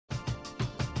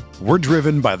We're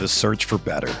driven by the search for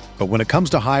better. But when it comes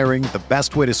to hiring, the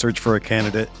best way to search for a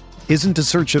candidate isn't to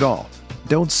search at all.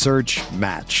 Don't search,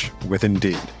 match with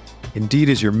Indeed. Indeed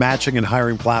is your matching and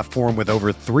hiring platform with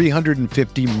over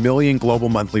 350 million global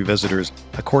monthly visitors,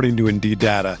 according to Indeed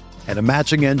data, and a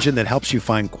matching engine that helps you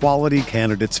find quality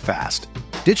candidates fast.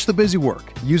 Ditch the busy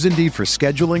work. Use Indeed for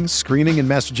scheduling, screening, and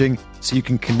messaging so you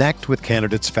can connect with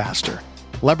candidates faster.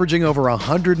 Leveraging over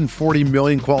 140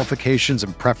 million qualifications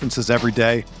and preferences every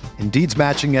day, Indeed's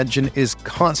matching engine is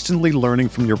constantly learning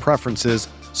from your preferences,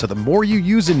 so the more you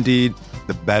use Indeed,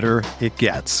 the better it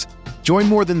gets. Join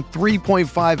more than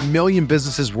 3.5 million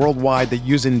businesses worldwide that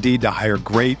use Indeed to hire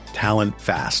great talent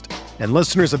fast. And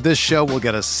listeners of this show will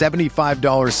get a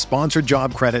 $75 sponsored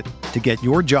job credit to get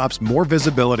your jobs more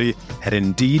visibility at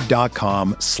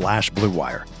Indeed.com/Blue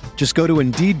Wire. Just go to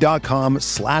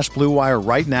Indeed.com/Blue Wire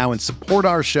right now and support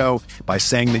our show by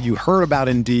saying that you heard about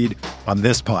Indeed on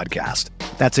this podcast.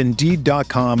 That's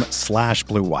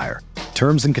Indeed.com/Blue Wire.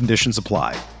 Terms and conditions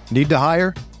apply. Need to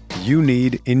hire? You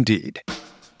need Indeed.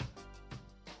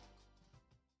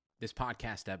 This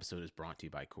podcast episode is brought to you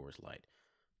by Coors Light.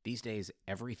 These days,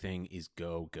 everything is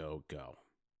go, go, go.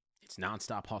 It's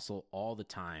nonstop hustle all the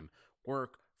time.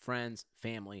 Work, friends,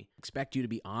 family, expect you to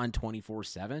be on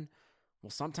 24/7. Well,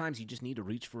 sometimes you just need to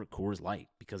reach for a Coors Light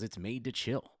because it's made to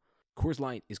chill. Coors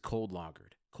Light is cold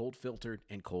lagered, cold filtered,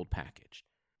 and cold packaged.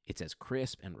 It's as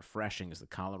crisp and refreshing as the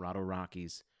Colorado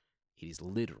Rockies. It is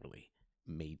literally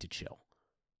made to chill.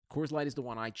 Coors Light is the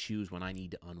one I choose when I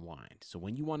need to unwind. So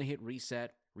when you want to hit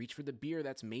reset, reach for the beer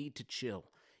that's made to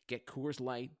chill. Get Coors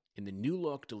Light in the new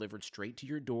look delivered straight to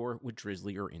your door with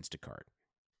Drizzly or Instacart.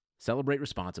 Celebrate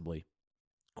responsibly.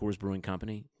 Coors Brewing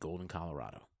Company, Golden,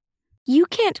 Colorado. You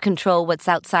can't control what's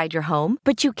outside your home,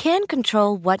 but you can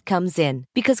control what comes in.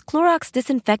 Because Clorox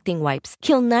disinfecting wipes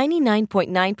kill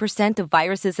 99.9% of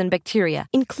viruses and bacteria,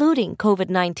 including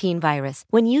COVID-19 virus,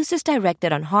 when used as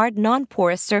directed on hard,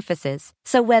 non-porous surfaces.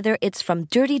 So whether it's from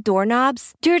dirty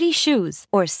doorknobs, dirty shoes,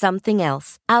 or something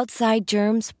else, outside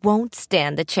germs won't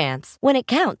stand a chance. When it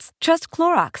counts, trust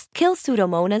Clorox. Kill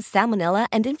Pseudomonas, Salmonella,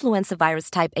 and influenza virus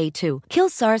type A2. Kill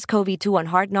SARS-CoV-2 on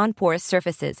hard, non-porous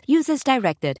surfaces. Use as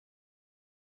directed.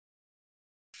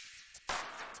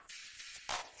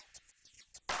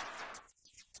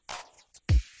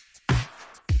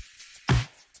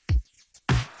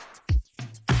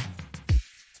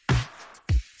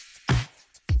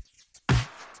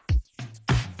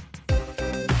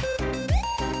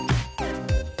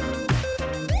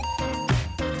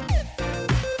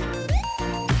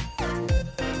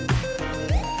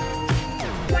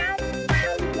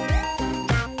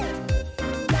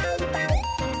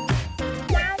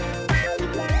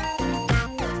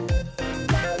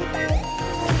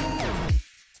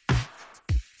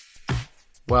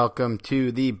 Welcome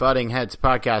to the Butting Heads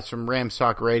podcast from Rams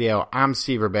Talk Radio. I'm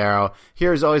Steve Ribeiro,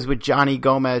 here as always with Johnny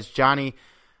Gomez. Johnny,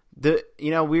 we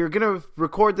were going to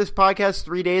record this podcast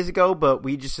 3 days ago, but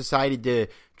we just decided to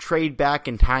trade back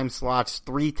in time slots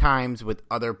 3 times with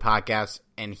other podcasts,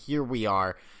 and here we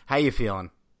are. How you feeling?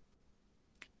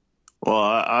 Well,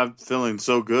 I'm feeling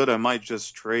so good, I might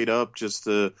just trade up just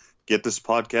to get this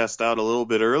podcast out a little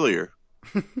bit earlier.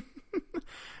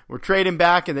 We're trading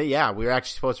back, and we were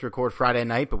actually supposed to record Friday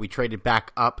night, but we traded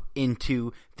back up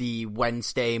into the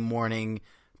Wednesday morning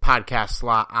podcast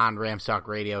slot on Rams Talk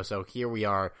Radio. So here we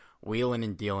are, wheeling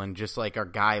and dealing, just like our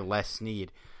guy Les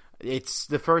Snead. It's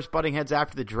the first Butting Heads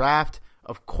after the draft.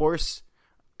 Of course,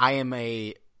 I am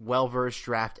a well-versed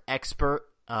draft expert,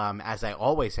 as I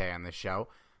always say on this show.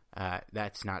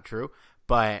 That's not true.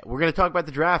 But we're going to talk about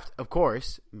the draft, of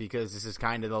course, because this is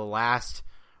kind of the last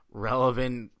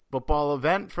relevant football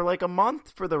event for like a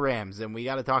month for the Rams, and we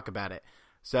got to talk about it.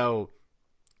 So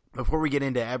before we get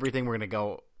into everything, we're going to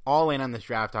go all in on this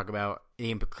draft, talk about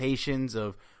the implications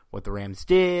of what the Rams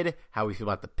did, how we feel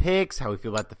about the picks, how we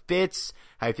feel about the fits,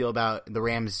 how we feel about the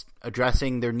Rams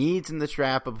addressing their needs in this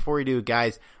draft. But before we do,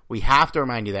 guys, we have to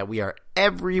remind you that we are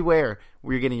everywhere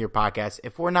where you're getting your podcast.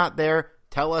 If we're not there,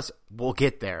 tell us, we'll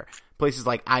get there. Places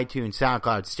like iTunes,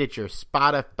 SoundCloud, Stitcher,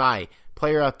 Spotify,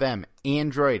 Player FM,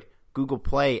 Android, Google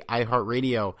Play,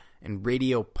 iHeartRadio, and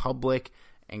Radio Public.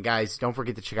 And guys, don't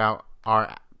forget to check out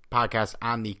our podcast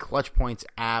on the Clutch Points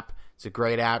app. It's a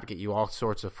great app to get you all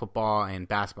sorts of football and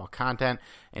basketball content.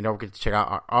 And don't forget to check out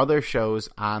our other shows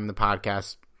on the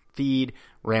podcast feed.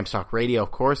 Rams Talk Radio,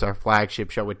 of course, our flagship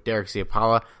show with Derek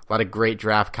Ciapala. A lot of great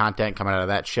draft content coming out of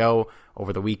that show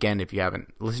over the weekend. If you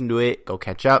haven't listened to it, go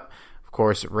catch up. Of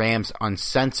course, Rams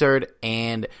Uncensored,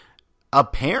 and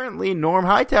apparently Norm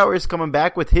Hightower is coming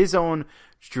back with his own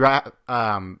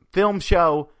film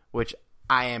show, which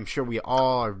I am sure we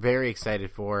all are very excited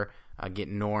for. get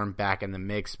Norm back in the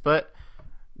mix. But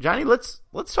Johnny, let's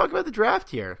talk about the draft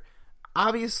here.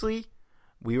 Obviously,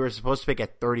 we were supposed to pick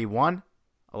at 31.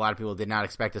 A lot of people did not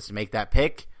expect us to make that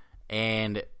pick,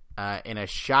 and in a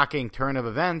shocking turn of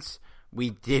events,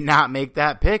 we did not make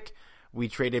that pick. We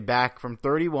traded back from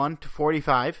 31 to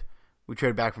 45. We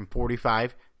traded back from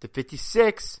 45 to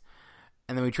 56,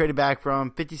 and then we traded back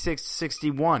from 56 to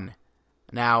 61.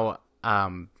 Now,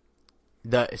 some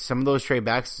of those trade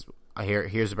backs,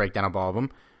 here's a breakdown of all of them.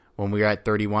 When we were at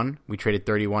 31, we traded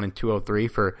 31 and 203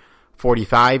 for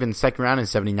 45 in the second round and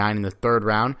 79 in the third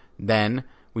round. Then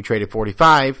we traded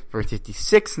 45 for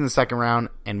 56 in the second round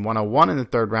and 101 in the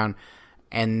third round.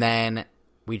 And then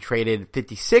we traded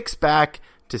 56 back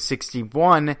to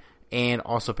 61 and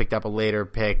also picked up a later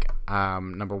pick,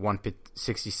 number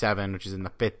 167, which is in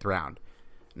the fifth round.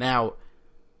 Now,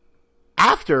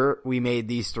 after we made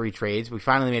these three trades, we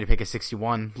finally made a pick at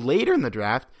 61. Later in the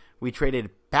draft, we traded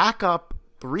back up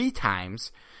 3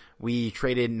 times. We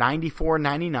traded 94 and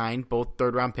 99, both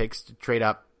third-round picks, to trade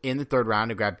up in the third round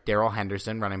to grab Darrell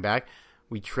Henderson, running back.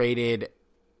 We traded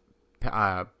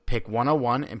pick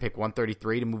 101 and pick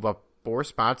 133 to move up 4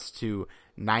 spots to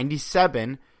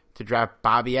 97 to draft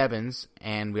Bobby Evans,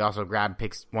 and we also grabbed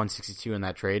picks 162 in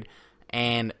that trade.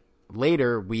 And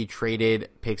later, we traded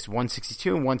picks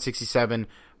 162 and 167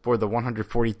 for the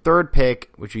 143rd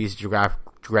pick, which we used to draft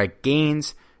Greg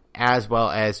Gaines, as well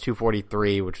as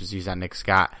 243, which was used on Nick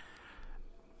Scott.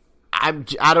 I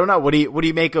don't know. What do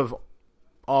you make of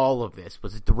all of this?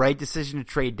 Was it the right decision to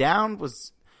trade down?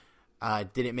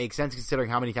 Did it make sense considering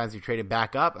how many times we traded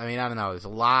back up? I mean, I don't know. There's a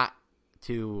lot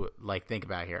to think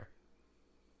about here.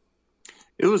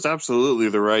 It was absolutely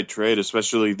the right trade,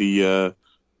 especially the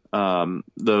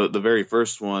very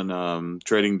first one,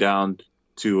 trading down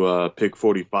to pick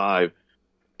 45.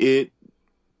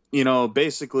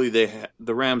 Basically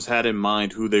the Rams had in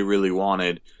mind who they really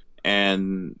wanted,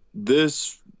 and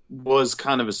this was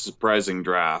kind of a surprising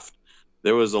draft.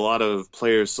 There was a lot of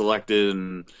players selected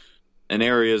in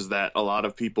areas that a lot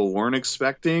of people weren't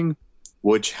expecting,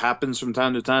 which happens from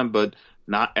time to time, but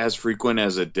not as frequent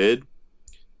as it did.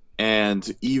 And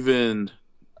even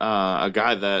a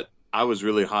guy that I was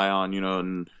really high on,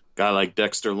 and a guy like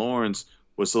Dexter Lawrence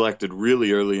was selected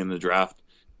really early in the draft.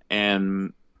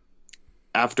 And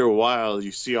after a while,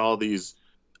 you see all these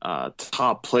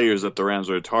top players that the Rams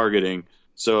were targeting.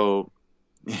 So,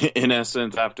 in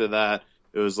essence, after that,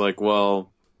 it was like,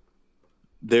 well,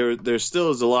 there still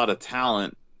is a lot of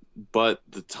talent, but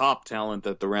the top talent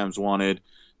that the Rams wanted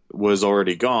was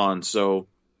already gone. So,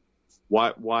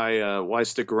 why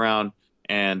stick around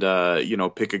and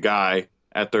pick a guy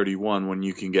at 31 when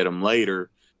you can get him later?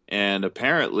 And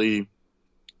apparently,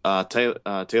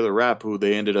 Taylor Rapp, who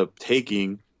they ended up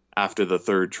taking after the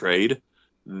third trade,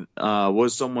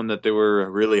 was someone that they were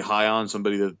really high on,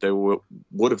 somebody that they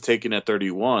would have taken at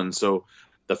 31. So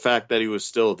the fact that he was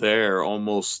still there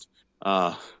almost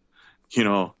into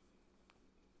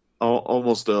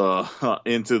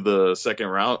the second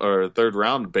round or third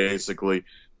round, basically,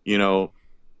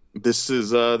 this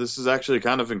is actually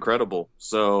kind of incredible.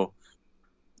 So,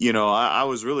 I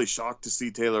was really shocked to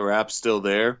see Taylor Rapp still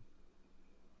there.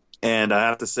 And I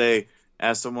have to say,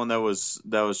 as someone that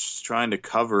was trying to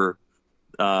cover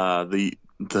the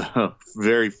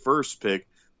very first pick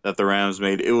that the Rams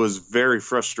made, it was very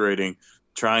frustrating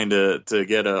trying to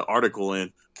get an article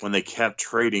in when they kept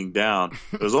trading down.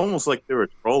 It was almost like they were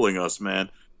trolling us, man.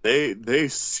 They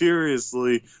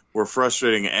seriously were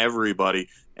frustrating everybody.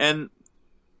 And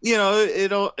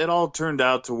it all turned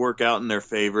out to work out in their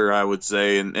favor, I would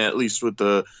say, and at least with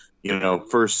the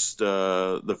first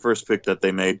pick that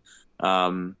they made.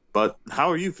 But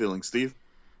how are you feeling, Steve?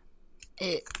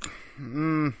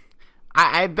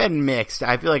 I've been mixed.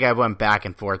 I feel like I went back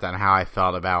and forth on how I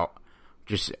felt about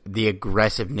just the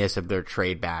aggressiveness of their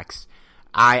trade backs.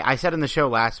 I said in the show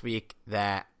last week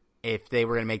that if they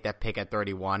were going to make that pick at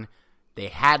 31, they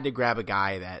had to grab a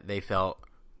guy that they felt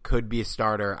could be a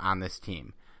starter on this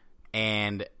team.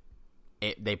 And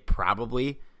they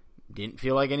probably didn't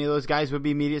feel like any of those guys would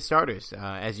be immediate starters.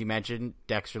 As you mentioned,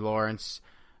 Dexter Lawrence,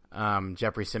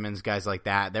 Jeffrey Simmons, guys like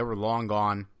that, they were long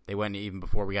gone. They went even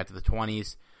before we got to the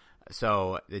 20s.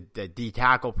 So the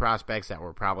D-tackle prospects that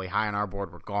were probably high on our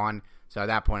board were gone. So at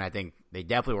that point, I think they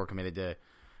definitely were committed to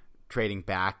trading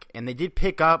back. And they did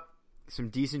pick up some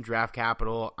decent draft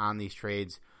capital on these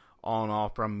trades, all in all,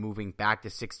 from moving back to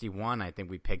 61. I think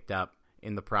we picked up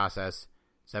in the process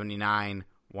 79,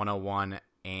 101,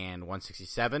 and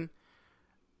 167.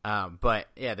 But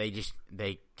yeah,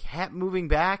 they kept moving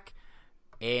back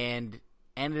and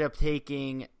ended up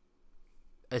taking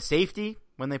a safety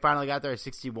when they finally got there at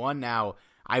 61. Now,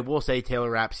 I will say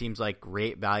Taylor Rapp seems like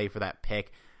great value for that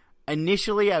pick.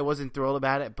 Initially, I wasn't thrilled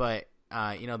about it, but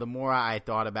the more I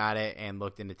thought about it and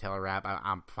looked into Taylor Rapp,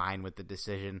 I'm fine with the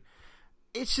decision.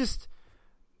 It's just,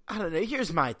 I don't know.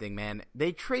 Here's my thing, man.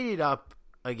 They traded up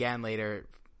again later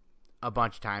a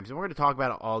bunch of times, and we're going to talk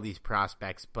about all these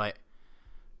prospects, but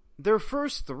their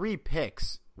first 3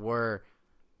 picks were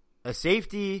a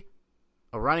safety,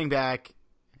 a running back,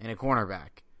 and a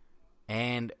cornerback.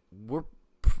 And we're,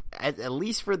 at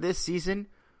least for this season,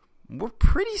 we're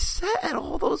pretty set at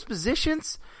all those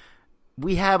positions.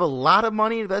 We have a lot of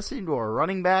money invested into our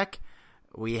running back.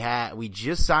 We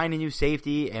just signed a new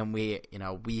safety, and we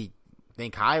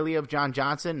think highly of John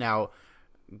Johnson. Now,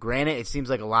 granted, it seems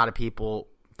like a lot of people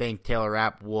think Taylor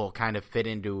Rapp will kind of fit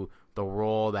into the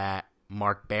role that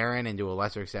Mark Barron and to a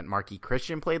lesser extent Marquis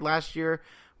Christian played last year.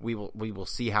 We will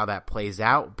see how that plays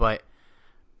out, but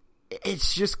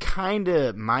it's just kind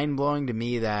of mind-blowing to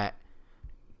me that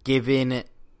given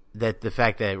that the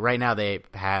fact that right now they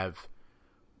have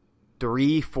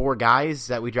 3-4 guys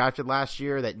that we drafted last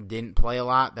year that didn't play a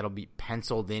lot that'll be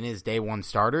penciled in as day one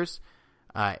starters.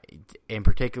 In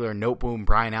particular, Noteboom,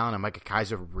 Brian Allen, and Micah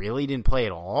Kaiser really didn't play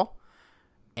at all.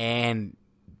 And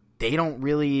they don't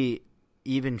really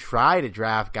even try to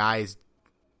draft guys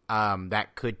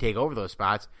that could take over those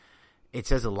spots. It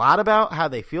says a lot about how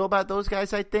they feel about those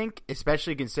guys, I think,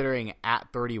 especially considering at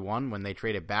 31 when they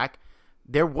traded back,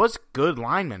 there was good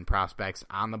lineman prospects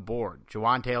on the board.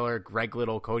 Jawan Taylor, Greg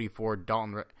Little, Cody Ford,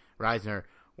 Dalton Reisner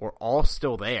were all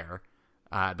still there.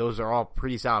 Those are all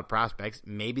pretty solid prospects.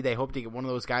 Maybe they hope to get one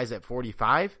of those guys at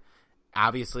 45.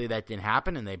 Obviously, that didn't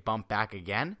happen, and they bumped back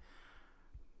again.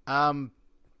 I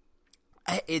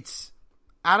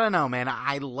don't know, man.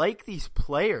 I like these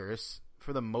players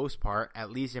for the most part,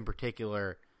 at least in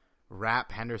particular.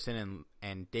 Rapp, Henderson,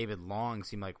 and David Long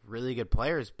seem like really good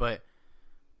players, but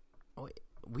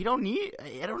we don't need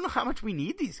 – I don't know how much we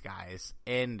need these guys.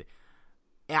 And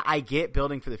I get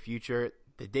building for the future.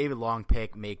 The David Long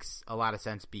pick makes a lot of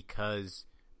sense because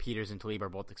Peters and Talib are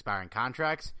both expiring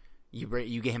contracts. You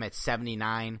get him at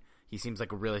 79. He seems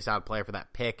like a really solid player for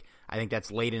that pick. I think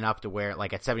that's late enough to where,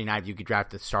 like, at 79, you could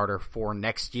draft a starter for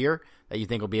next year that you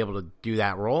think will be able to do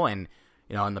that role. And,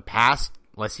 in the past,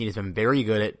 Les has been very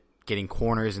good at getting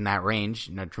corners in that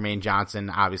range. Tremaine Johnson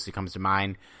obviously comes to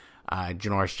mind.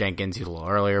 Janoris Jenkins, he's a little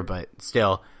earlier, but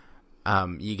still,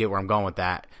 you get where I'm going with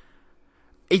that.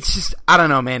 It's just, I don't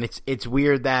know, man. It's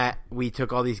weird that we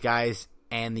took all these guys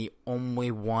and the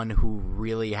only one who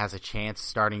really has a chance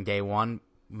starting day one,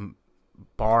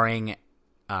 barring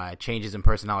changes in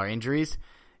personnel or injuries,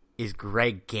 is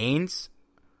Greg Gaines,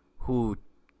 who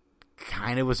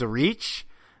kind of was a reach.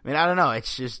 I mean, I don't know.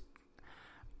 It's just,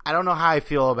 I don't know how I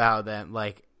feel about them.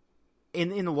 Like, in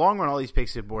the long run, all these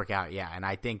picks could work out, yeah, and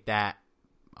I think that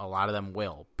a lot of them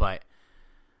will. But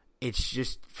it's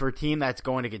just, for a team that's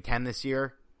going to contend this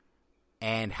year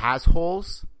and has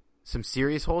holes, some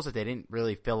serious holes that they didn't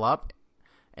really fill up,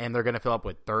 and they're going to fill up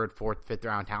with third, fourth, fifth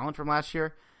round talent from last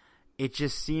year, it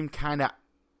just seemed kind of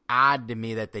odd to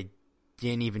me that they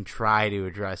didn't even try to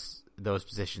address those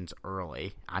positions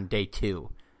early on day 2,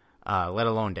 let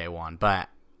alone day 1. But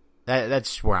that's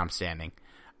just where I'm standing.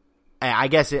 I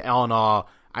guess all in all,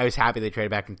 I was happy they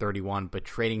traded back from 31, but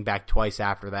trading back twice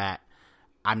after that,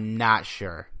 I'm not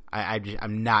sure.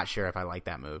 I'm not sure if I like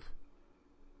that move.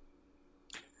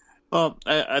 Well,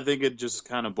 I think it just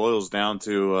kind of boils down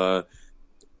to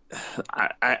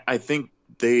I think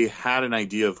they had an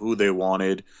idea of who they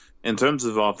wanted in terms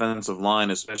of offensive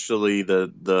line, especially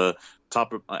the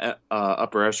top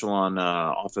upper echelon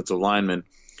offensive linemen.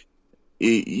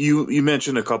 You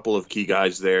mentioned a couple of key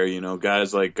guys there,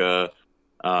 guys like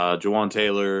Jawan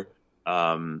Taylor,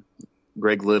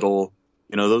 Greg Little.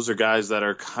 Those are guys that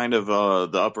are kind of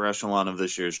the upper echelon of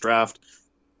this year's draft.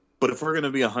 But if we're going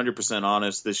to be 100%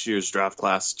 honest, this year's draft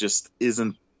class just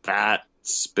isn't that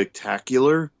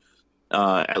spectacular,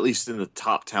 at least in the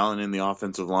top talent in the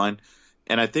offensive line.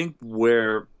 And I think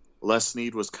where Les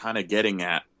Snead was kind of getting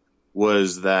at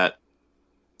was that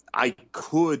I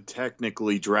could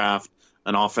technically draft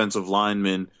an offensive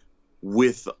lineman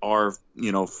with our,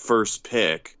 first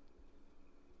pick,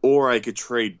 or I could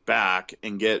trade back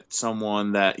and get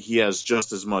someone that he has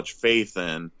just as much faith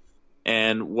in.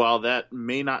 And while that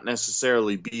may not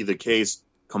necessarily be the case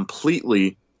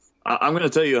completely, I'm going to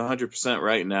tell you 100%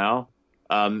 right now,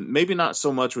 maybe not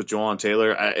so much with Jawan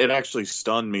Taylor. It actually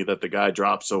stunned me that the guy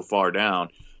dropped so far down.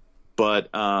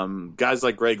 But guys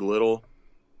like Greg Little,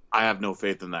 I have no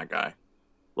faith in that guy.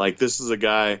 Like, this is a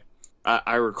guy,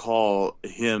 I recall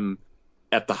him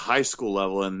at the high school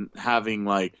level and having,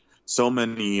 like, so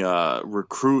many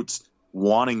recruits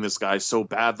wanting this guy so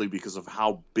badly because of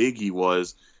how big he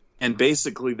was. And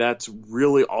basically that's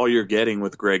really all you're getting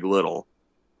with Greg Little.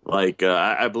 Like,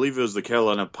 I believe it was the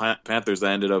Carolina Panthers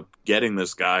that ended up getting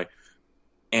this guy,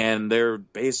 and they're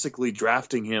basically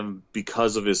drafting him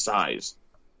because of his size.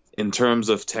 In terms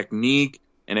of technique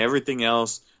and everything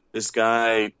else, this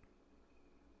guy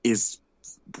is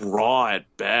raw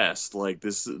at best. Like,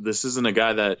 this isn't a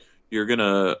guy that you're going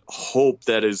to hope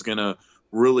that is going to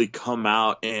really come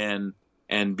out and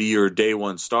be your day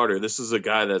one starter. This is a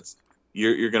guy that's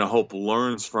you're going to hope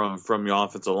learns from your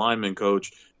offensive lineman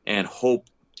coach and hope,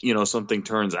 something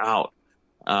turns out.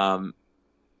 And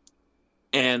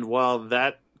while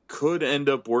that could end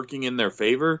up working in their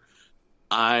favor,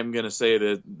 I'm going to say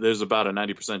that there's about a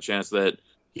 90% chance that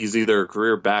he's either a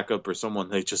career backup or someone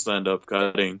they just end up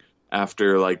cutting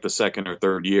after like the second or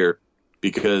third year,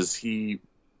 because he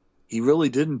really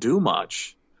didn't do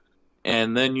much.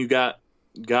 And then you got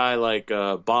a guy like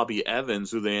Bobby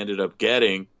Evans, who they ended up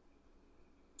getting,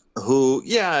 who,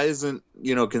 isn't,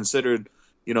 considered,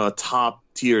 a top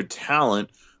tier talent,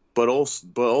 but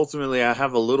ultimately I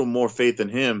have a little more faith in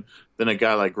him than a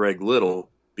guy like Greg Little,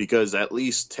 because at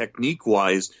least technique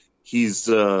wise, he's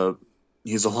a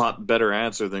lot better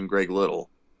answer than Greg Little.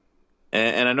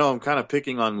 And I know I'm kind of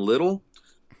picking on Little.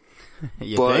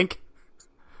 You think?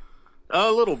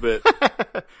 A little bit.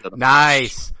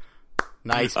 Nice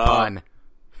pun.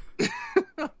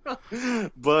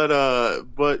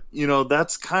 But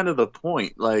that's kind of the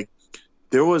point. Like,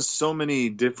 there was so many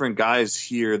different guys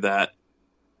here that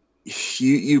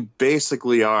you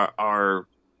basically are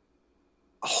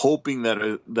hoping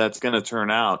that that's going to turn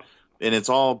out, and it's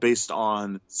all based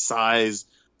on size.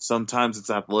 Sometimes it's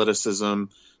athleticism,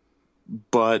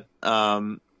 but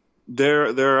there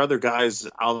are other guys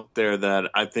out there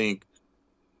that I think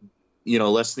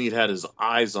Les Snead had his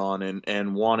eyes on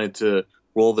and wanted to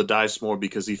roll the dice more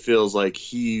because he feels like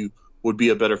he would be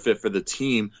a better fit for the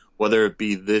team, whether it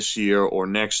be this year or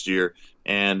next year.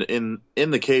 And in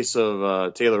the case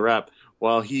of Taylor Rapp,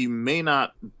 while he may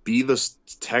not be the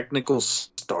technical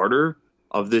starter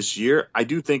of this year, I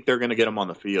do think they're going to get him on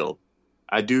the field.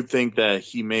 I do think that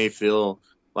he may feel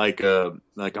like a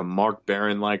Mark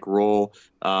Barron-like role,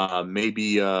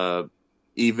 maybe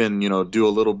even, do a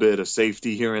little bit of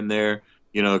safety here and there,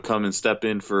 come and step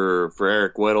in for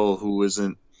Eric Weddle, who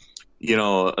isn't,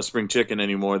 a spring chicken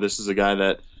anymore. This is a guy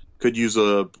that could use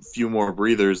a few more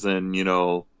breathers than,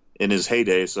 in his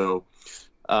heyday. So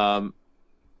I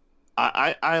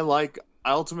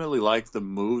ultimately like the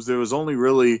moves. There was only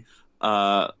really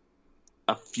a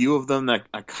few of them that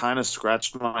I kind of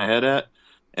scratched my head at,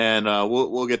 and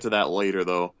we'll get to that later,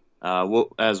 though,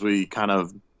 as we kind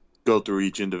of go through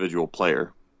each individual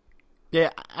player.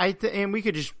 Yeah, and we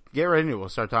could just get right into it. We'll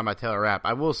start talking about Taylor Rapp.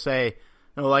 I will say,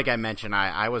 like I mentioned,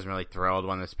 I wasn't really thrilled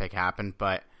when this pick happened,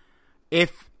 but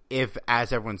if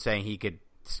as everyone's saying, he could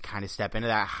kind of step into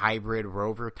that hybrid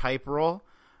rover type role,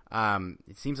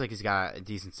 it seems like he's got a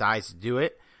decent size to do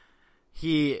it.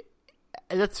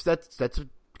 That's a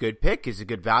good pick. He's a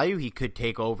good value. He could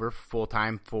take over full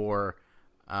time for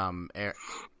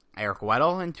Eric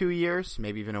Weddle in 2 years,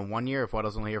 maybe even in 1 year if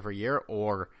Weddle's only here for a year,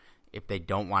 or if they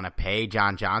don't want to pay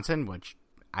John Johnson, which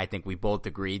I think we both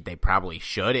agreed they probably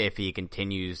should if he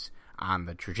continues on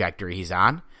the trajectory he's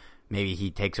on. Maybe he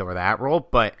takes over that role.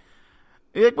 But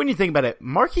when you think about it,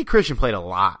 Marquis Christian played a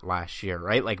lot last year,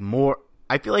 right? Like more,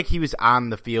 I feel like he was on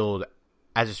the field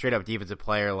as a straight up defensive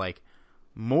player, like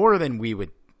more than you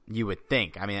would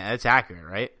think. I mean, that's accurate,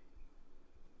 right?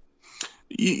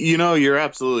 You're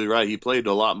absolutely right. He played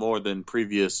a lot more than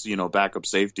previous, backup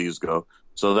safeties go.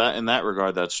 So that in that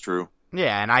regard, that's true.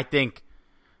 Yeah, and I think,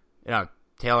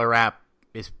 Taylor Rapp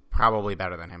is probably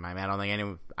better than him. I mean, I don't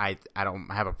think I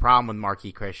don't have a problem with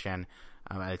Marquis Christian.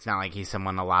 It's not like he's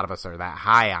someone a lot of us are that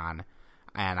high on.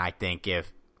 And I think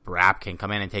if Rapp can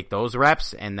come in and take those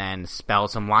reps and then spell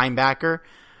some linebacker,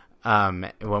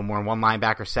 when we're in one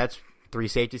linebacker sets, 3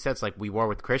 safety sets like we were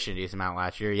with Christian a decent amount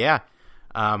last year,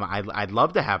 I'd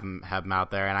love to have him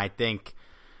out there. And I think,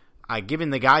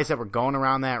 given the guys that were going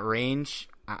around that range,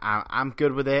 I'm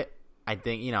good with it. I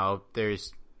think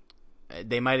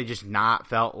they might have just not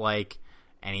felt like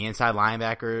any inside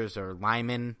linebackers or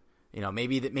linemen.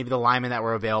 Maybe the linemen that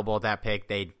were available at that pick,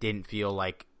 they didn't feel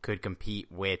like could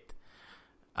compete with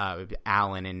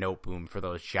Allen and Noteboom for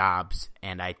those jobs.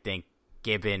 And I think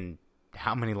given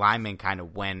how many linemen kind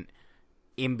of went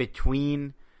in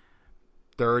between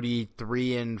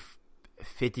 33 and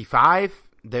 55,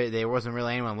 there wasn't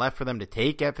really anyone left for them to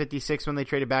take at 56 when they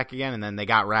traded back again. And then they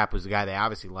got Rapp, who's the guy they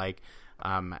obviously like.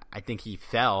 I think he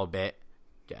fell a bit.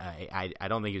 I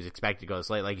don't think he was expected to go this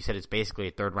late. Like you said, it's basically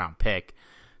a third-round pick.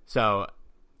 So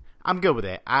I'm good with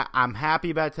it. I'm happy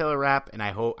about Taylor Rapp, and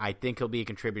I think he'll be a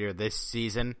contributor this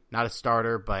season. Not a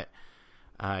starter, but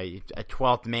a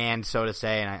 12th man, so to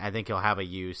say, and I think he'll have a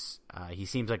use. He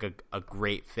seems like a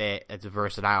great fit. It's a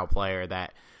versatile player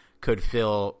that could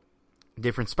fill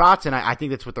different spots, and I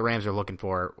think that's what the Rams are looking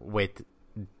for with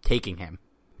taking him.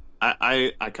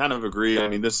 I kind of agree. I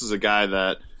mean, this is a guy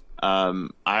that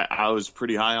I was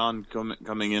pretty high on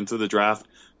coming into the draft.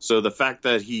 So the fact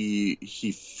that he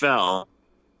fell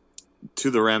to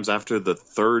the Rams after the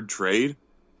third trade,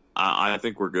 I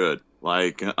think we're good.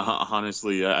 Like,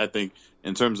 honestly, I think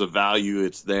in terms of value,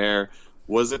 it's there.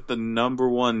 Was it the number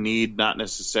one need? Not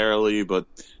necessarily, but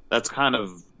that's kind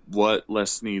of what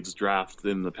Les Snead's draft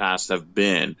in the past have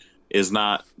been, is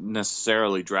not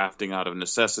necessarily drafting out of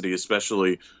necessity,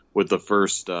 especially with the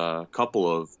first couple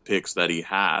of picks that he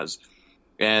has.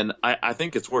 And I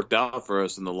think it's worked out for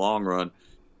us in the long run.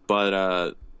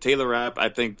 But Taylor Rapp, I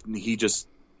think he just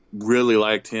really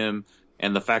liked him.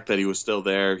 And the fact that he was still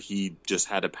there, he just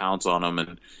had to pounce on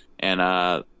him.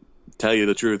 And tell you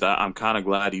the truth, I'm kind of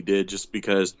glad he did, just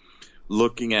because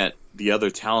looking at the other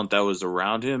talent that was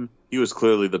around him, he was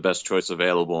clearly the best choice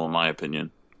available, in my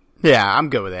opinion. Yeah, I'm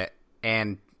good with it.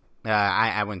 And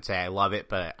I wouldn't say I love it,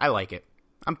 but I like it.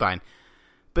 I'm fine.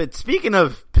 But speaking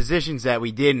of positions that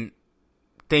we didn't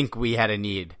think we had a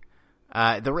need,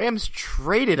 the Rams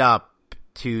traded up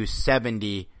to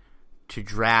 70 to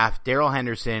draft Darrell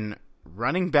Henderson,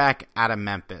 running back out of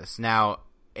Memphis. Now,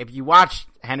 if you watch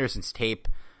Henderson's tape,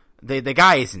 the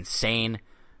guy is insane.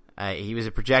 He was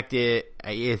a projected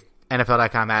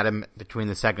NFL.com had him between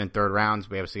the second and third rounds.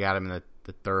 We obviously got him in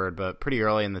the third, but pretty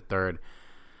early in the third.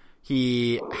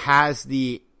 He has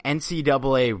the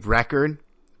NCAA record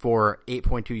for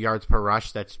 8.2 yards per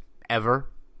rush. That's ever,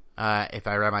 if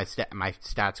I read my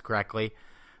stats correctly.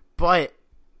 But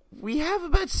we have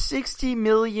about $60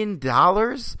 million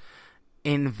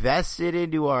invested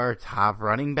into our top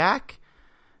running back,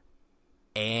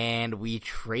 and we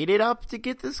traded up to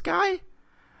get this guy.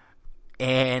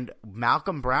 And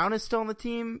Malcolm Brown is still on the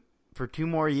team for 2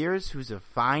 more years, who's a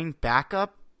fine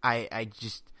backup. I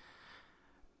just,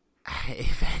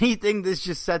 if anything, this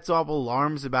just sets off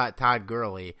alarms about Todd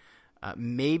Gurley.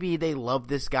 Maybe they love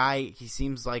this guy. He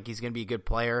seems like he's going to be a good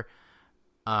player.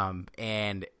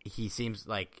 And he seems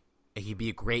like he'd be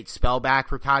a great spell back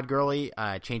for Todd Gurley.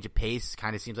 Change of pace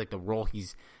kind of seems like the role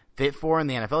he's fit for in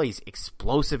the NFL. He's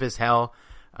explosive as hell.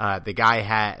 The guy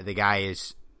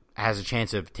has a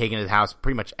chance of taking it to the house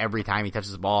pretty much every time he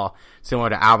touches the ball, similar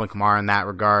to Alvin Kamara in that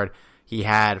regard. He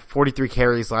had 43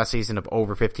 carries last season of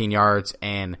over 15 yards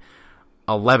and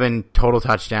 11 total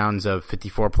touchdowns of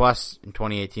 54 plus in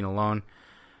 2018 alone.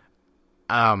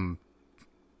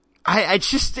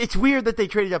 It's weird that they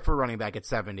traded up for running back at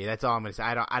 70. That's all I'm going to say.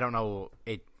 I don't know.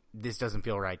 This doesn't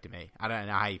feel right to me. I don't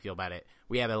know how you feel about it.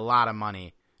 We have a lot of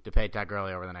money to pay Todd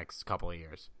Gurley over the next couple of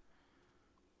years.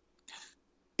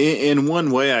 In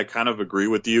one way, I kind of agree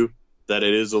with you that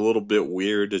it is a little bit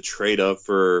weird to trade up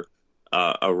for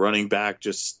a running back,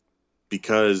 just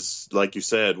because, like you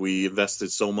said, we invested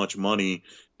so much money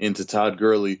into Todd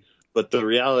Gurley. But the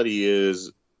reality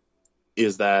is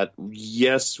that,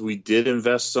 yes, we did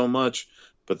invest so much,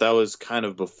 but that was kind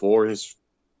of before his,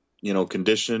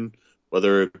 condition,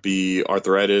 whether it be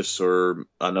arthritis or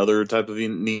another type of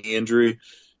knee injury.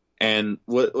 And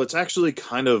what's actually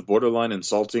kind of borderline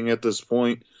insulting at this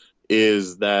point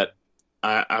is that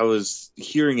I was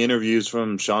hearing interviews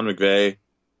from Sean McVay.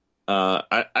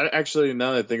 I actually,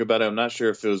 now that I think about it, I'm not sure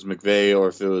if it was McVay or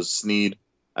if it was Snead.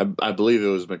 I believe it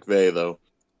was McVay, though,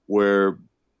 where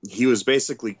he was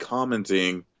basically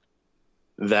commenting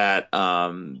that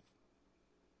the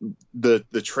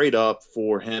trade up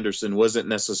for Henderson wasn't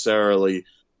necessarily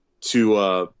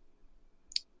to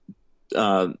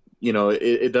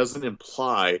it doesn't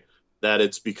imply that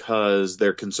it's because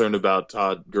they're concerned about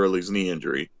Todd Gurley's knee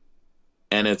injury.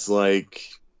 And it's like,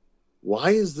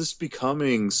 why is this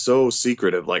becoming so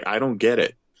secretive? Like, I don't get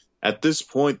it. At this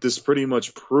point, this pretty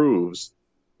much proves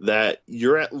that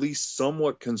you're at least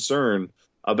somewhat concerned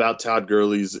about Todd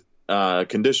Gurley's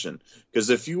condition.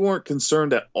 Because if you weren't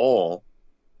concerned at all,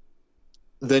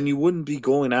 then you wouldn't be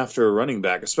going after a running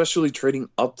back, especially trading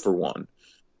up for one.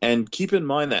 And keep in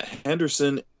mind that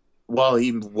Henderson, while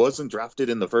he wasn't drafted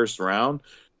in the first round,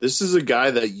 this is a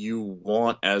guy that you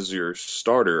want as your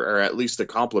starter, or at least a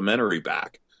complimentary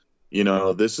back.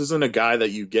 This isn't a guy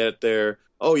that you get there,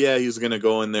 oh yeah, he's going to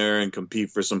go in there and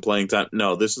compete for some playing time.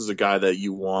 No, this is a guy that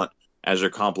you want as your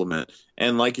complement.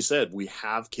 And like you said, we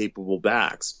have capable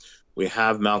backs. We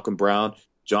have Malcolm Brown,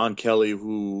 John Kelly,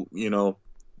 who,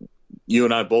 you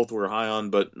and I both were high on,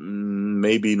 but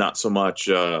maybe not so much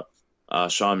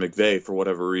Sean McVay for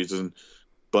whatever reason.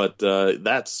 But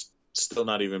that's still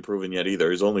not even proven yet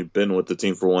either. He's only been with the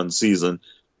team for one season.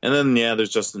 And then,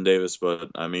 there's Justin Davis, but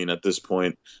I mean, at this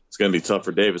point, it's going to be tough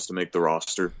for Davis to make the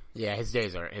roster. Yeah, his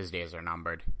days are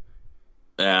numbered.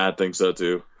 Yeah, I think so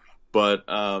too. But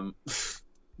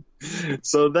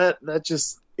so that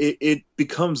just it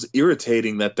becomes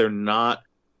irritating that they're not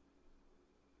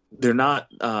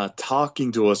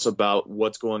talking to us about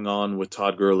what's going on with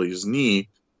Todd Gurley's knee,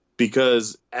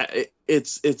 because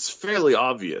it's fairly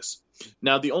obvious.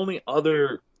 Now, the only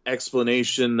other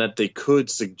explanation that they could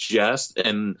suggest,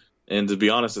 and to be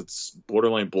honest, it's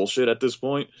borderline bullshit at this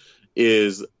point,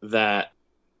 is that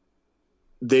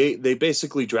they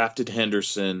basically drafted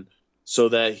Henderson so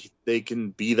that they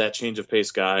can be that change of pace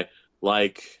guy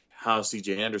like how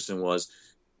C.J. Anderson was.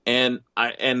 And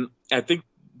I think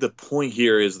the point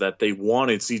here is that they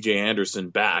wanted C.J. Anderson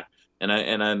back,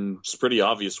 and it's pretty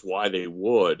obvious why they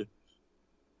would,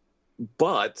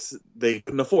 but they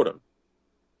couldn't afford him.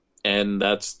 And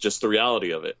that's just the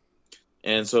reality of it.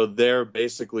 And so they're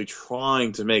basically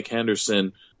trying to make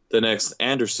Henderson the next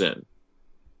Anderson.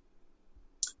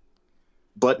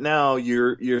 But now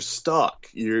you're stuck.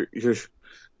 You're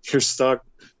stuck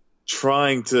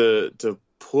trying to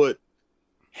put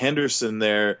Henderson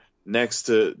there next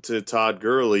to Todd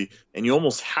Gurley, and you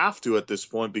almost have to at this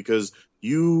point because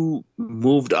you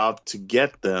moved up to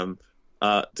get them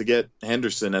to get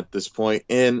Henderson at this point,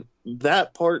 and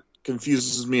that part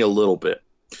confuses me a little bit.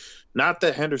 Not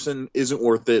that Henderson isn't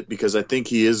worth it, because I think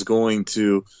he is going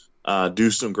to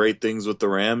do some great things with the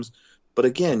Rams. But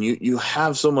again, you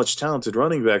have so much talented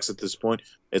running backs at this point.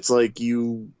 It's like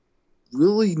you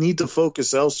really need to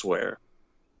focus elsewhere.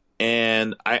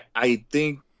 And I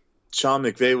think Sean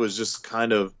McVay was just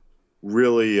kind of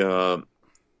really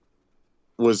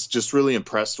really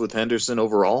impressed with Henderson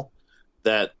overall,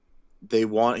 that he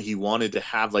wanted to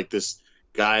have like this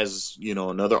guy as,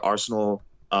 another Arsenal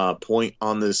point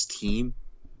on this team,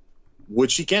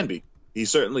 which he can be. He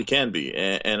certainly can be.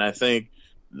 And I think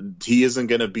he isn't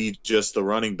going to be just the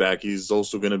running back. He's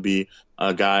also going to be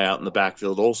a guy out in the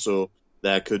backfield also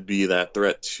that could be that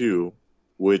threat too,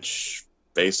 which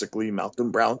basically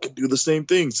Malcolm Brown can do the same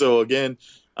thing. So again,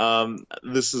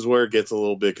 this is where it gets a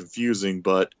little bit confusing,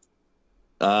 but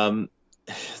at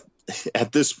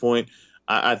this point,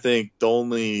 I think the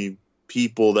only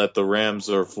people that the Rams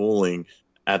are fooling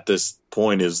at this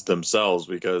point is themselves,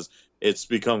 because it's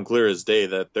become clear as day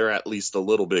that they're at least a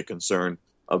little bit concerned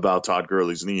about Todd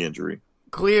Gurley's knee injury.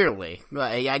 Clearly,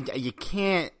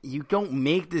 you don't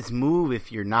make this move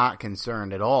if you're not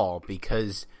concerned at all,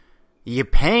 because you're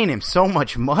paying him so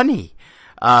much money.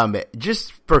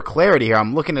 Just for clarity here,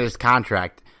 I'm looking at his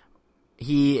contract.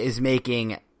 He is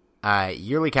making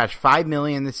yearly cash $5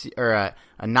 million this year, or a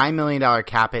 $9 million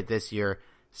cap hit this year,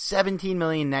 $17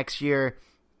 million next year,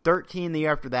 $13 the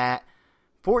year after that,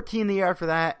 $14 the year after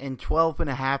that, and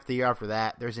 $12.5 the year after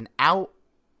that. There's an out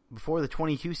before the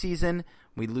 22 season.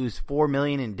 We lose $4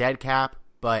 million in dead cap,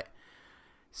 but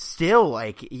still,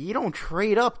 like, you don't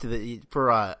trade up for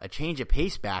a change of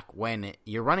pace back when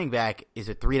your running back is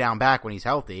a 3-down back when he's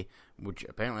healthy, which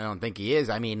apparently I don't think he is.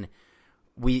 I mean,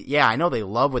 I know they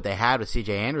love what they had with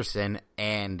C.J. Anderson,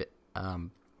 and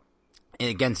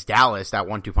against Dallas, that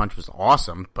 1-2 punch was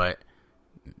awesome, but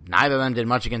neither of them did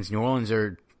much against New Orleans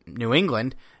or New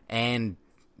England, and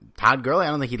Todd Gurley, I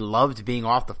don't think he loved being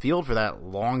off the field for that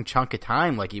long chunk of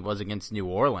time like he was against New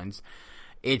Orleans.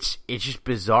 It's just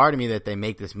bizarre to me that they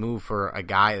make this move for a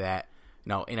guy that,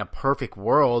 in a perfect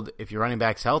world, if your running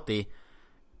back's healthy,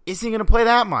 isn't going to play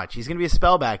that much. He's going to be a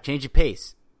spell back, change of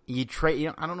pace. I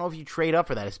don't know if you trade up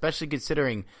for that, especially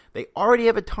considering they already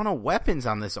have a ton of weapons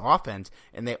on this offense,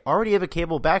 and they already have a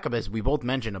capable backup, as we both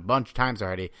mentioned a bunch of times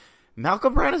already.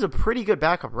 Malcolm Brown is a pretty good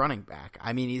backup running back.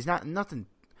 I mean, he's nothing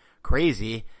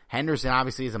crazy. Henderson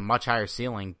obviously is a much higher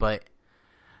ceiling, but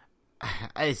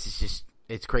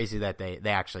it's crazy that they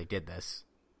actually did this.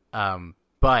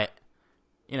 But,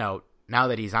 now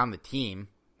that he's on the team,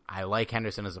 I like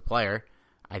Henderson as a player.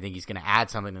 I think he's going to add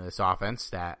something to this offense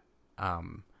that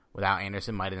without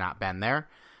Anderson might have not been there.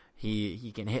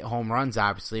 He can hit home runs,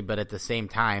 obviously, but at the same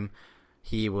time,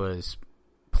 he was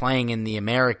playing in the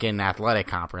American Athletic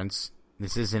Conference.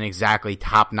 This isn't exactly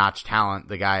top-notch talent,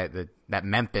 the guy that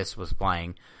Memphis was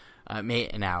playing.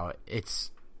 Now, all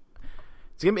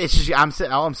I'm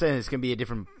saying is it's going to be a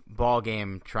different ball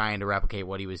game trying to replicate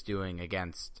what he was doing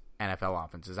against NFL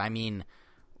offenses. I mean,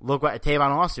 look what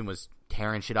Tavon Austin was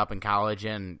tearing shit up in college,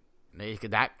 and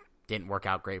that didn't work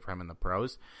out great for him in the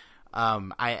pros.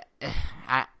 I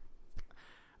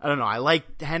don't know. I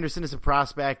like Henderson as a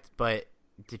prospect, but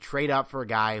to trade up for a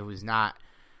guy who's not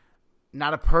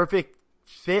a perfect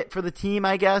fit for the team,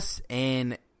 I guess,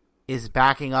 and is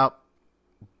backing up,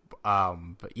 a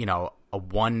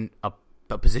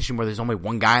position where there's only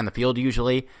one guy on the field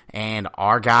usually, and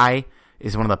our guy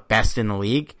is one of the best in the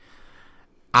league.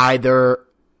 Either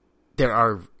there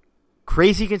are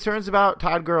crazy concerns about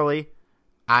Todd Gurley,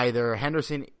 either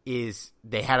Henderson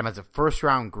they had him as a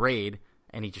first-round grade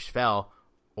and he just fell,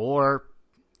 or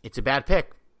it's a bad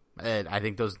pick. I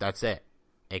think that's it.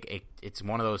 It's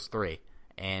one of those three.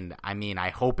 And, I mean, I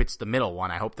hope it's the middle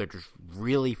one. I hope they're just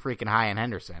really freaking high on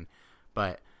Henderson.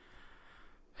 But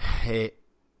it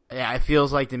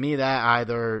feels like to me that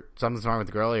either something's wrong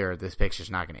with Gurley or this pick's just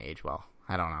not going to age well.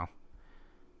 I don't know.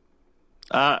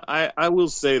 I will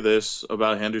say this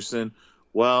about Henderson.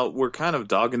 Well, we're kind of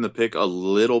dogging the pick a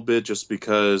little bit just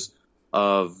because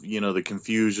of, the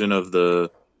confusion of the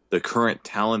current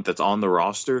talent that's on the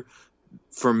roster.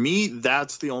 For me,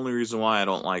 that's the only reason why I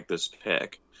don't like this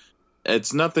pick.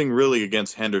 It's nothing really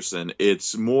against Henderson.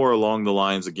 It's more along the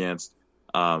lines against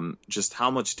just how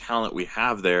much talent we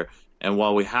have there. And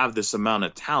while we have this amount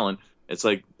of talent, it's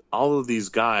like all of these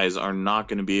guys are not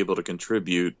going to be able to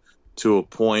contribute to a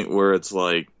point where it's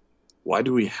like, why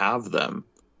do we have them?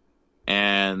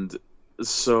 And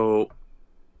so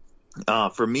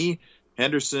for me,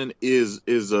 Henderson is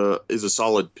a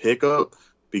solid pickup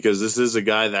because this is a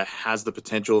guy that has the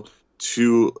potential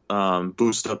to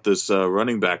boost up this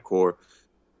running back core.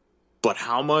 But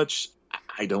how much?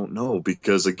 I don't know,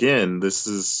 because again, there's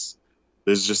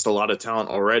just a lot of talent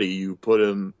already. You put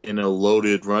him in a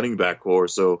loaded running back core,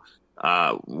 so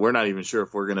we're not even sure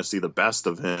if we're going to see the best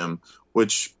of him,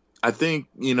 which I think,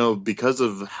 because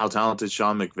of how talented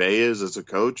Sean McVay is as a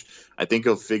coach, I think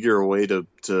he'll figure a way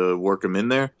to work him in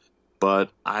there.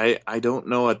 But I don't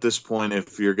know at this point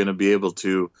if you're going to be able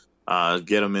to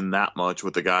get him in that much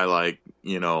with a guy like,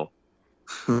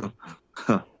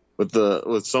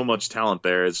 with so much talent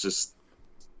there. It's just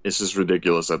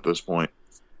ridiculous at this point.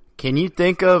 Can you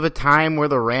think of a time where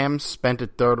the Rams spent a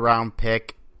third-round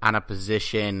pick on a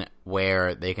position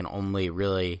where they can only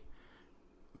really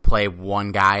play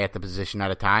one guy at the position at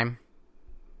a time?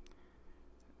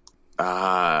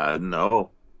 No.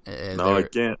 No, I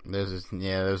can't.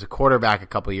 There was a quarterback a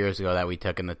couple years ago that we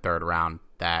took in the third round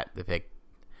that the pick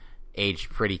aged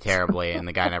pretty terribly, and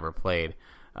the guy never played.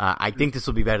 I think this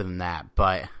will be better than that,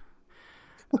 but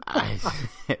I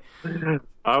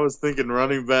was thinking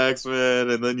running backs, man,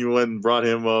 and then you went and brought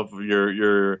him up,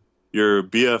 your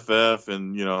BFF,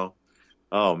 and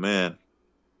oh man.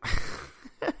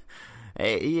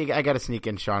 Hey, I got to sneak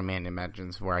in Sean Mannion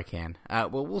mentions where I can.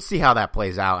 We'll see how that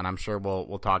plays out, and I'm sure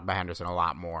we'll talk about Henderson a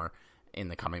lot more in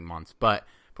the coming months. But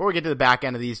before we get to the back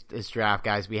end of this draft,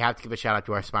 guys, we have to give a shout out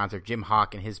to our sponsor, Jim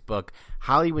Hawk, and his book,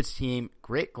 Hollywood's Team: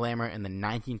 Grit, Glamour, and the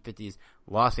 1950s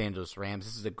Los Angeles Rams.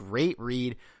 This is a great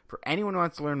read for anyone who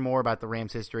wants to learn more about the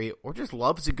Rams' history or just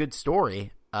loves a good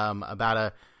story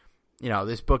about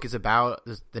this book is about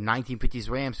the 1950s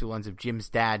Rams through the lens of Jim's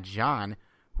dad, John,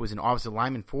 who was an offensive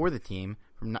lineman for the team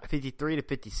from 53 to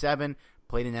 57,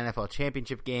 played in an NFL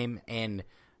championship game, and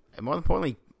more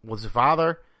importantly, was a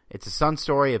father. It's a son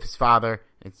story of his father.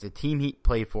 It's the team he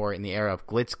played for in the era of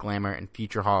glitz, glamour, and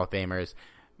future Hall of Famers.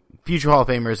 Future Hall of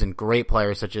Famers and great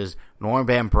players such as Norm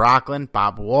Van Brocklin,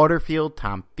 Bob Waterfield,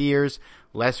 Tom Fears,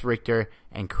 Les Richter,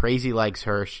 and Crazy Legs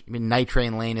Hirsch. Even Night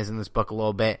Train Lane is in this book a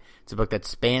little bit. It's a book that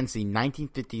spans the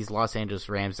 1950s Los Angeles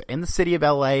Rams and the city of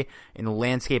LA and the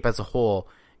landscape as a whole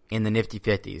in the nifty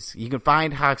 50s. You can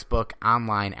find Hawk's book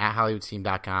online at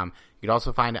HollywoodSteam.com. You can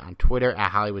also find it on Twitter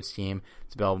at HollywoodSteam.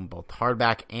 It's available in both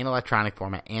hardback and electronic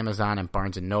form at Amazon and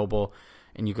Barnes & Noble.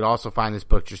 And you can also find this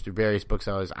book just through various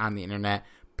booksellers on the internet.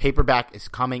 Paperback is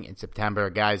coming in September.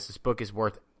 Guys, this book is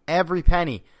worth every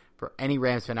penny for any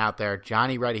Rams fan out there.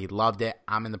 Johnny read it. He loved it.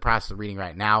 I'm in the process of reading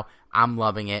right now. I'm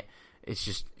loving it.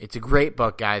 It's a great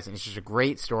book, guys, and it's just a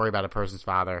great story about a person's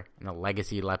father and the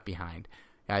legacy he left behind.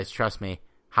 Guys, trust me.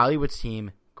 Hollywood's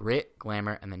Team, Grit,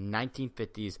 Glamour, and the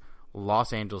 1950s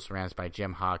Los Angeles Rams by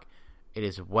Jim Hawk. It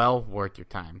is well worth your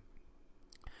time.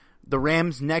 The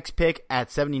Rams' next pick at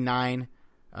 79,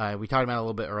 we talked about it a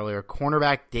little bit earlier,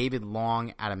 cornerback David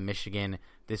Long out of Michigan.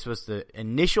 This was the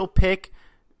initial pick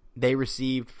they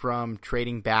received from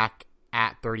trading back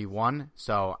at 31.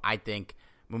 So I think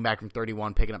moving back from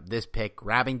 31, picking up this pick,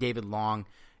 grabbing David Long,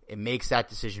 it makes that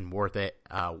decision worth it.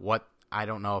 I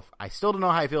still don't know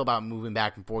how I feel about moving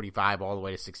back from 45 all the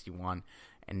way to 61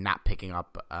 and not picking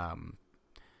up,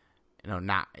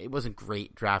 it wasn't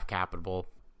great draft capital,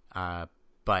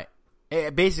 but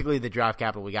basically the draft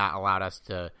capital we got allowed us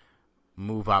to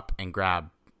move up and grab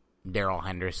Darrell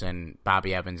Henderson,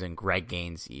 Bobby Evans, and Greg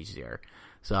Gaines easier.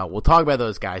 So we'll talk about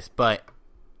those guys, but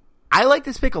I like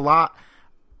this pick a lot.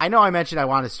 I know I mentioned I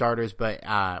wanted starters, but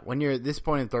when you're at this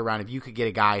point in the third round, if you could get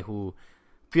a guy who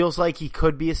feels like he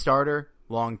could be a starter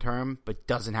long term, but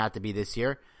doesn't have to be this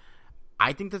year,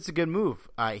 I think that's a good move.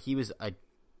 He was a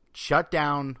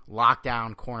shutdown,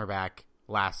 lockdown cornerback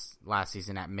last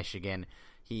season at Michigan.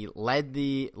 He led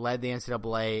the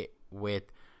NCAA with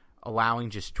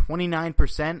allowing just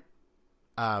 29%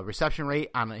 reception rate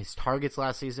on his targets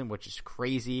last season, which is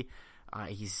crazy.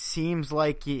 He seems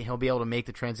like he'll be able to make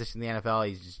the transition to the NFL.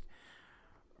 He's just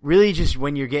really just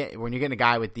when you're getting a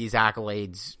guy with these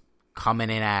accolades coming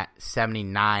in at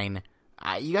 79,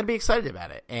 you got to be excited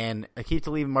about it. And Aqib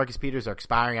Talib and Marcus Peters are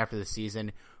expiring after the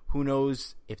season. Who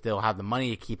knows if they'll have the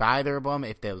money to keep either of them,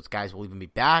 if those guys will even be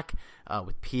back.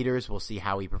 With Peters, we'll see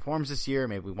how he performs this year.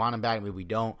 Maybe we want him back, maybe we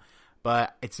don't.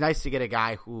 But it's nice to get a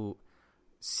guy who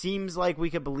seems like we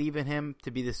could believe in him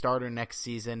to be the starter next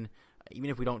season, even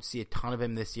if we don't see a ton of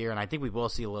him this year. And I think we will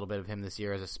see a little bit of him this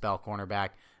year as a spell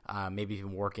cornerback, maybe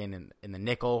even working in the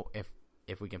nickel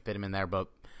if we can fit him in there. But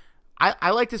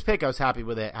I like this pick. I was happy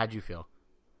with it. How'd you feel?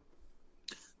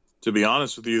 To be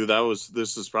honest with you,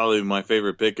 this is probably my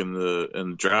favorite pick in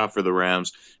the draft for the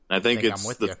Rams. And I think it's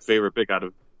the favorite pick out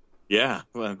of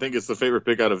I think it's the favorite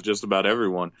pick out of just about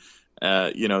everyone.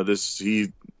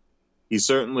 He's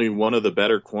certainly one of the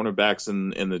better cornerbacks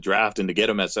in the draft, and to get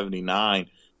him at 79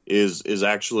 is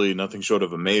actually nothing short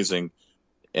of amazing.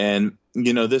 And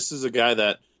this is a guy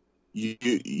that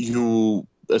you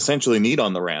essentially need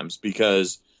on the Rams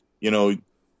because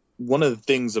one of the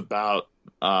things about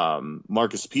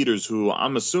Marcus Peters, who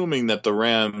I'm assuming that the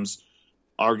Rams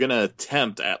are going to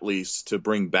attempt at least to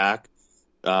bring back.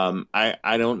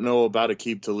 I don't know about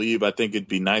Aqib Talib. I think it'd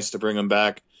be nice to bring him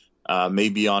back,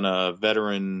 maybe on a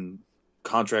veteran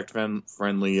contract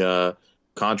friendly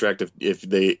contract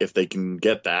if they can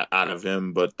get that out of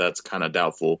him, but that's kind of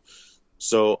doubtful.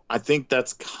 So I think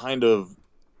that's kind of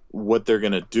what they're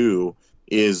going to do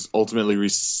is ultimately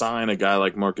re-sign a guy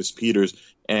like Marcus Peters.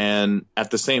 And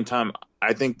at the same time,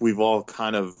 I think we've all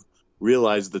kind of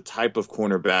realized the type of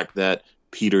cornerback that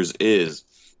Peters is.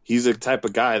 He's a type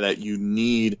of guy that you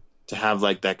need to have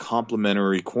like that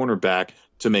complementary cornerback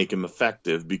to make him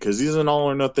effective because he's an all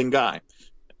or nothing guy.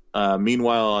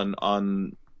 Meanwhile,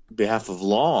 on behalf of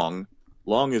Long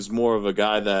is more of a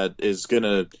guy that is going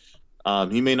to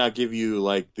he may not give you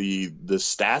like the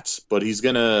stats, but he's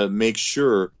going to make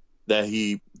sure that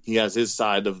he has his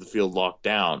side of the field locked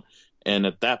down. And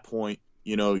at that point,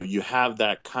 you have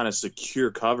that kind of secure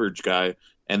coverage guy.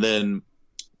 And then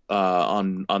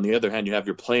on the other hand, you have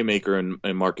your playmaker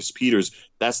and Marcus Peters.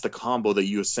 That's the combo that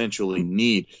you essentially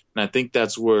need. And I think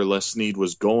that's where Les Snead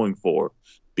was going for.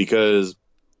 Because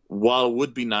while it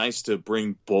would be nice to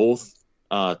bring both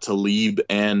Talib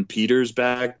and Peters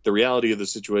back, the reality of the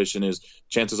situation is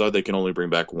chances are they can only bring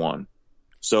back one.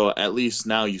 So at least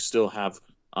now you still have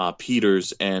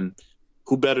Peters, and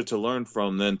who better to learn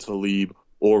from than Talib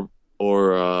or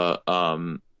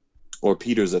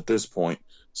Peters at this point.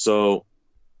 So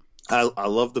I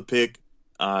love the pick.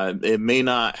 It may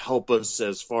not help us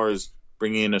as far as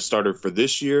bringing in a starter for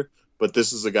this year, but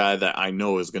this is a guy that I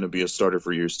know is going to be a starter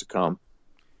for years to come.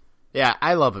 Yeah,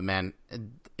 I love it, man.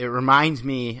 It reminds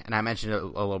me, and I mentioned it a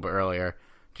little bit earlier,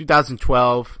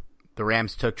 2012, the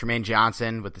Rams took Tremaine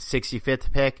Johnson with the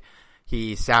 65th pick.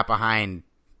 He sat behind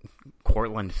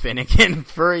Cortland Finnegan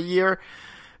for a year.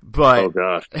 But, oh,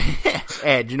 gosh.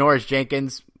 And Janoris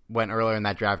Jenkins went earlier in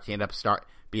that draft. He ended up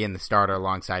being the starter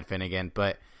alongside Finnegan.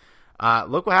 But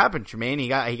look what happened. Tremaine, he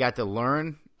got to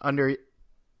learn under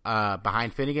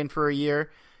behind Finnegan for a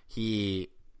year. He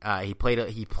played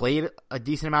a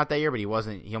decent amount that year, but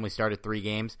he only started 3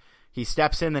 games. He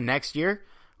steps in the next year,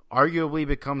 arguably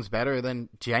becomes better than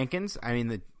Jenkins. I mean,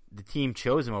 the team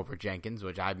chose him over Jenkins,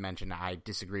 which I've mentioned I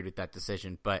disagreed with that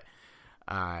decision, but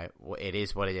it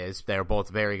is what it is. They're both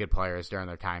very good players during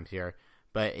their times here.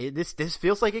 But this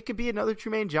feels like it could be another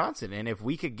Trumaine Johnson, and if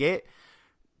we could get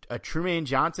a Trumaine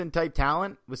Johnson type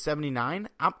talent with 79,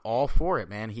 I'm all for it,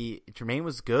 man. Trumaine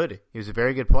was good. He was a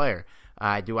very good player.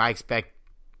 Do I expect?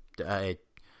 I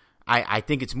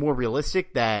think it's more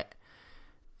realistic that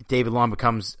David Long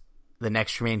becomes the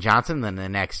next Trumaine Johnson than the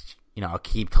next,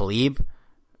 Aqib Talib.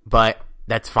 But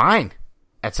that's fine.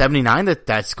 At 79,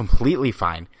 that's completely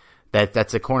fine.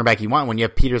 That's a cornerback you want. When you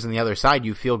have Peters on the other side,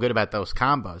 you feel good about those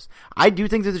combos. I do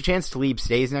think there's a chance Talib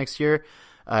stays next year,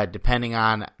 depending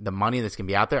on the money that's going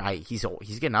to be out there. He's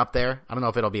getting up there. I don't know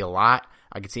if it'll be a lot.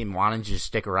 I could see him wanting to just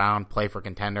stick around, play for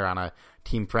Contender on a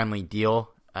team-friendly deal,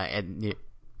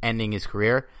 ending his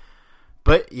career.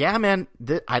 But, yeah, man,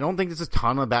 I don't think there's a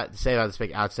ton to say about this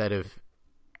pick outside of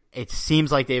it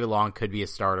seems like David Long could be a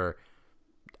starter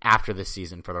after this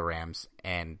season for the Rams,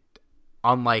 and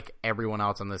unlike everyone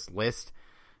else on this list,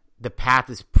 the path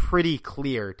is pretty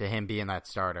clear to him being that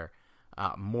starter,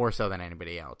 more so than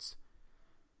anybody else.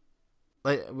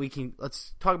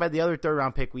 Let's talk about the other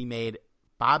third-round pick we made.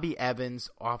 Bobby Evans,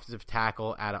 offensive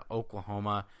tackle out of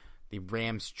Oklahoma. The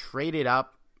Rams traded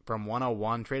up from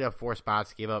 101, traded up 4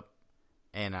 spots, gave up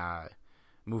and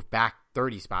moved back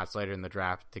 30 spots later in the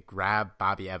draft to grab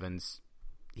Bobby Evans.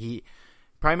 He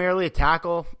primarily a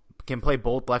tackle, can play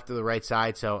both left or the right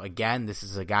side. So again, this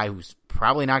is a guy who's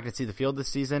probably not going to see the field this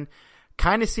season.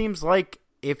 Kind of seems like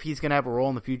if he's going to have a role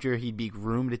in the future, he'd be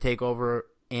groomed to take over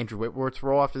Andrew Whitworth's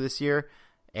role after this year,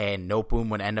 and Noteboom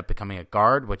would end up becoming a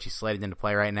guard, which he's slated into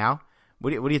play right now.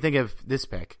 What do you think of this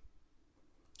pick?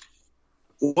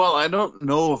 Well, I don't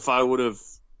know if I would have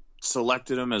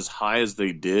selected him as high as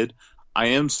they did. I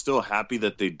am still happy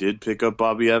that they did pick up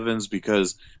Bobby Evans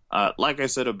because, like I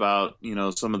said about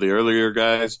some of the earlier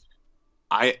guys,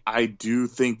 I do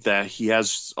think that he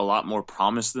has a lot more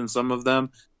promise than some of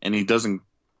them, and he doesn't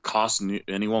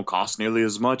he won't cost nearly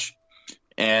as much.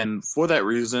 And for that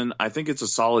reason, I think it's a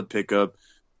solid pickup.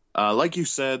 Like you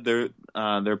said,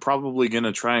 they're probably going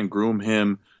to try and groom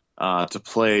him to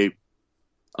play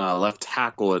left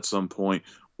tackle at some point,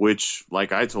 which,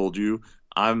 like I told you,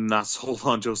 I'm not sold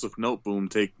on Joseph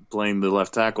Noteboom playing the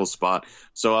left tackle spot.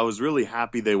 So I was really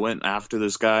happy they went after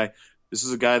this guy. This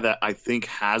is a guy that I think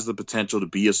has the potential to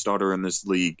be a starter in this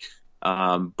league,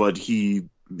 but he's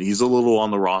a little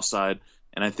on the raw side.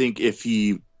 And I think if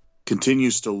he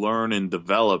continues to learn and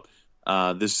develop,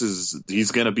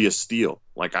 he's going to be a steal.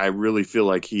 Like, I really feel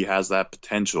like he has that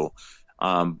potential.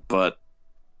 But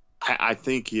I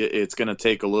think it's going to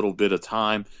take a little bit of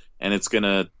time, and he's going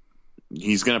to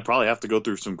probably have to go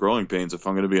through some growing pains, if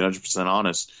I'm going to be 100%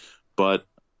 honest. But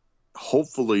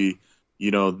hopefully,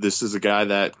 this is a guy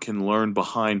that can learn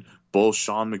behind both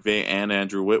Sean McVay and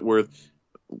Andrew Whitworth.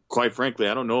 Quite frankly,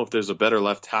 I don't know if there's a better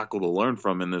left tackle to learn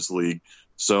from in this league.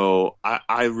 So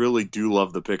I really do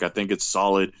love the pick. I think it's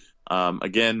solid.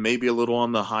 Again, maybe a little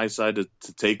on the high side to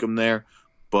take him there,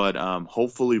 but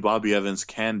hopefully Bobby Evans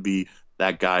can be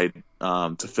that guy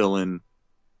to fill in,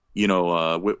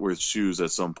 Whitworth's shoes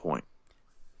at some point.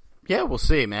 Yeah, we'll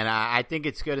see, man. I think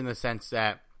it's good in the sense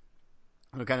that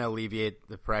it'll kind of alleviate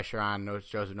the pressure on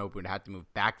Joseph Noteboom to have to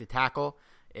move back to tackle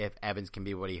if Evans can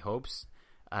be what he hopes.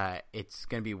 It's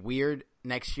going to be weird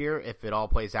next year if it all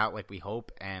plays out like we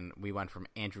hope, and we went from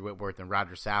Andrew Whitworth and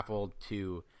Roger Saffold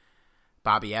to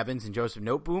Bobby Evans and Joseph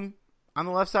Noteboom on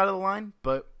the left side of the line,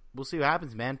 but we'll see what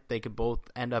happens, man. They could both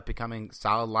end up becoming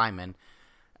solid linemen.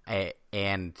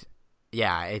 And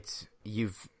yeah,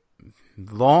 you've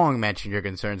long mentioned your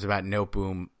concerns about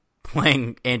Noteboom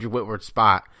playing Andrew Whitworth's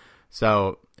spot.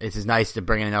 So it's just nice to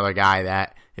bring in another guy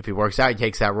that if he works out, he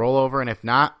takes that role over, and if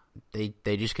not, they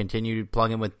just continue to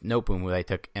plug in with Noteboom, who they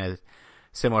took in a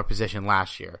similar position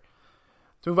last year.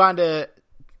 Let's move on to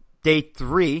day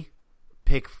 3,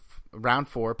 round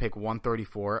 4, pick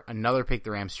 134. Another pick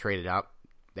the Rams traded up.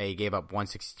 They gave up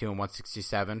 162 and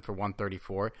 167 for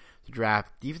 134 to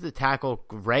draft defensive tackle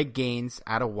Greg Gaines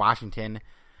out of Washington.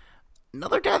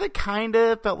 Another guy that kind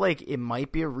of felt like it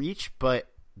might be a reach, but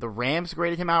the Rams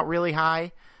graded him out really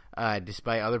high,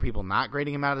 despite other people not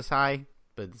grading him out as high.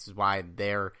 But this is why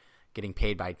they're getting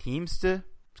paid by teams to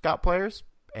scout players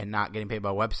and not getting paid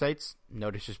by websites.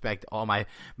 No disrespect to all my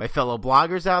fellow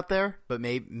bloggers out there, but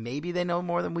maybe they know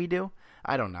more than we do.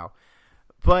 I don't know.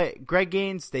 But Greg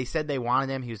Gaines, they said they wanted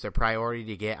him. He was their priority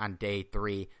to get on day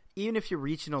 3. Even if you're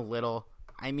reaching a little,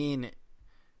 I mean,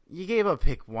 you gave up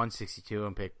pick 162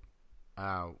 and pick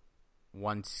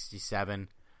 167.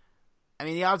 I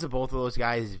mean, the odds of both of those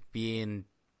guys being,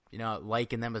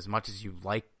 liking them as much as you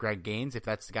like Greg Gaines, if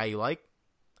that's the guy you like,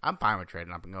 I'm fine with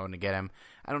trading up and going to get him.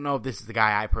 I don't know if this is the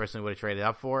guy I personally would have traded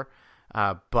up for,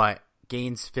 but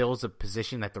Gaines fills a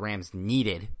position that the Rams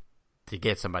needed to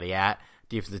get somebody at,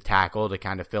 defensive tackle, to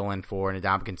kind of fill in for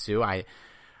Ndamukong Suh. I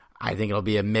think it'll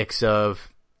be a mix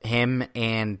of him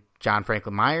and John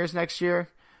Franklin Myers next year,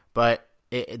 but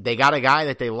they got a guy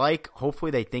that they like.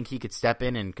 Hopefully they think he could step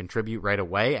in and contribute right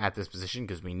away at this position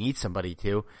because we need somebody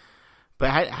to.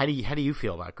 But how do you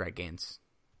feel about Greg Gaines?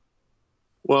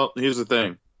 Well, here's the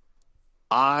thing.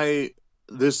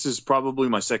 This is probably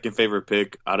my second favorite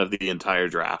pick out of the entire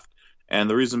draft. And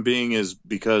the reason being is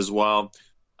because while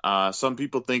some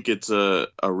people think it's a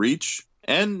reach,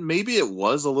 and maybe it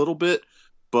was a little bit,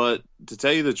 but to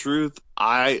tell you the truth,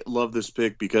 I love this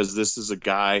pick because this is a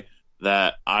guy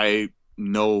that I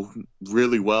know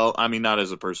really well. I mean, not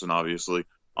as a person, obviously.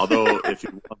 Although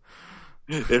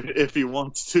if he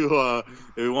wants to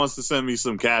send me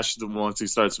some cash once he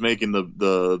starts making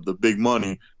the big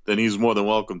money, then he's more than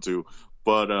welcome to.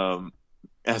 But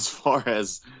as far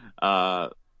as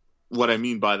what I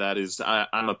mean by that is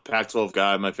I'm a Pac-12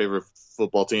 guy. My favorite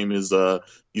football team is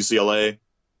UCLA.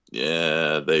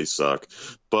 Yeah, they suck.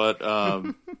 But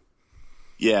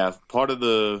yeah, part of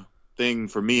the thing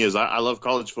for me is I love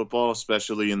college football,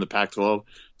 especially in the Pac-12.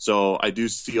 So I do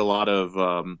see a lot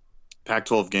of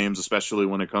Pac-12 games, especially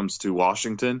when it comes to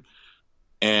Washington.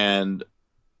 And,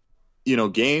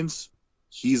 Gaines,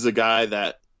 he's a guy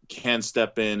that can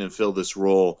step in and fill this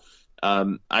role.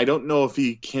 I don't know if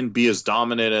he can be as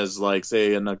dominant as, like,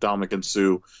 say, an Ndamukong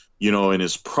Suh, in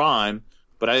his prime.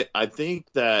 But I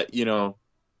think that,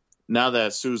 now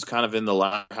that Suh's kind of in the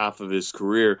latter half of his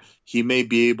career, he may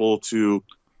be able to,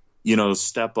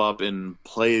 step up and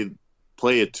play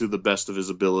it to the best of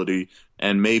his ability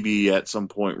and maybe at some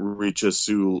point reach a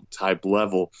Suh type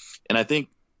level. And I think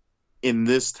in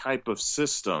this type of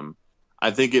system,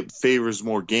 I think it favors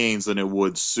more Gaines than it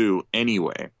would Suh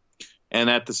anyway. And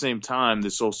at the same time,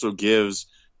 this also gives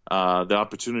the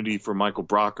opportunity for Michael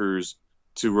Brockers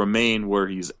to remain where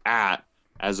he's at,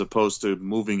 as opposed to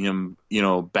moving him,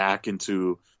 back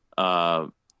into,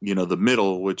 the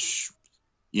middle, which,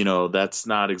 that's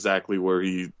not exactly where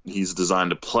he's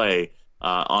designed to play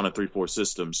on a 3-4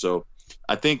 system. So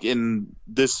I think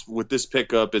with this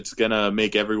pickup, it's going to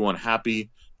make everyone happy.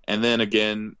 And then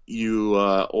again, you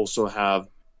also have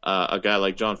a guy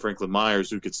like John Franklin Myers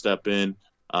who could step in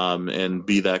and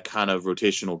be that kind of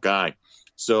rotational guy.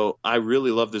 So I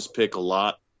really love this pick a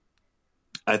lot.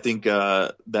 I think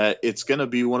that it's going to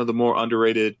be one of the more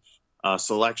underrated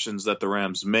selections that the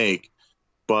Rams make.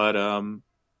 But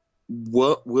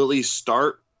will he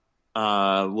start?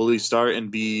 Will he start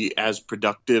and be as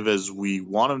productive as we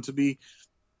want him to be?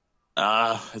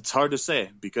 It's hard to say,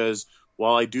 because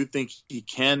while I do think he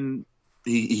can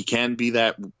be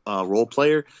that role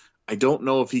player, I don't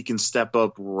know if he can step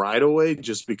up right away,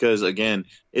 just because, again,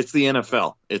 it's the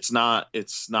NFL. It's not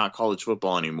college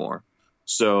football anymore.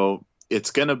 So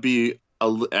it's going to be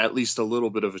at least a little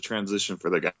bit of a transition for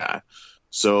the guy.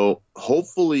 So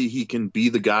hopefully he can be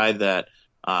the guy that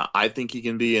I think he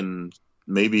can be, and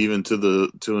maybe even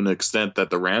to an extent that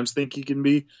the Rams think he can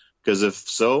be. Because if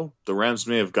so, the Rams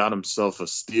may have got himself a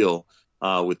steal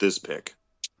with this pick.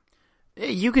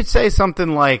 You could say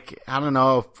something like, I don't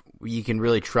know if you can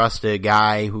really trust a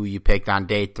guy who you picked on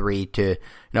day 3 to,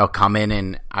 come in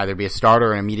and either be a starter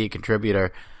or an immediate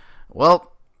contributor.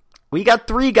 Well, we got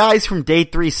 3 guys from day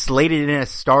 3 slated in as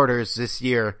starters this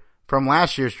year from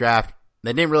last year's draft.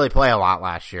 They didn't really play a lot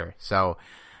last year. So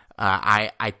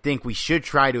I think we should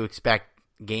try to expect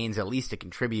Gaines at least to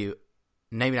contribute.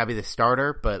 Maybe not be the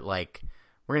starter, but we're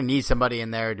going to need somebody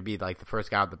in there to be the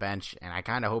first guy off the bench. And I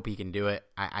kind of hope he can do it.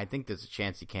 I think there's a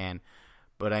chance he can.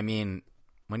 But I mean,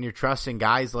 when you're trusting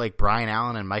guys like Brian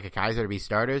Allen and Micah Kiser to be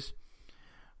starters,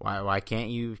 why can't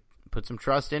you put some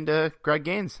trust into Greg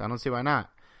Gaines? I don't see why not.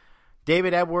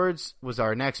 David Edwards was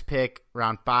our next pick,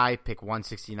 round 5, pick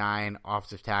 169,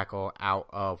 offensive tackle out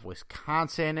of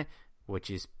Wisconsin, which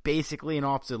is basically an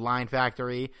offensive line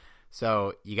factory.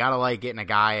 So you got to like getting a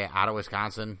guy out of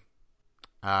Wisconsin,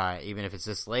 even if it's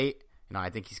this late. I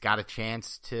think he's got a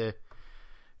chance to, if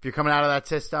you're coming out of that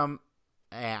system,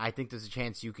 I think there's a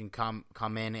chance you can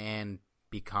come in and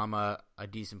become a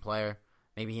decent player.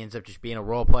 Maybe he ends up just being a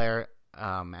role player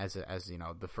as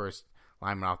the first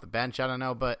lineman off the bench. I don't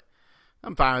know, but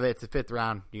I'm fine with it. It's the 5th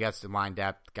round. You got some line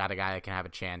depth. Got a guy that can have a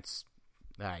chance.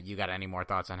 You got any more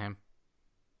thoughts on him?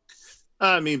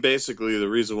 I mean, basically, the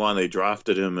reason why they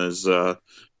drafted him is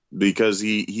because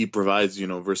he provides,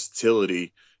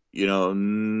 versatility.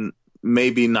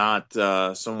 Maybe not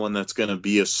someone that's going to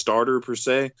be a starter per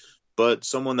se, but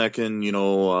someone that can,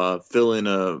 fill in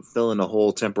a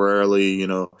hole temporarily,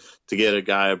 to get a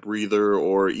guy a breather,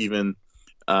 or even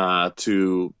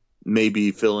to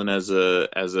maybe fill in as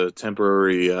a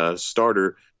temporary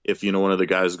starter if one of the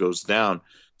guys goes down.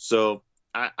 So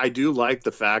I do like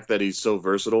the fact that he's so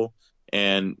versatile,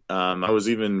 and I was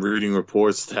even reading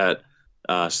reports that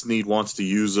Snead wants to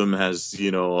use him as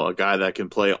a guy that can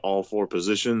play all 4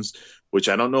 positions, which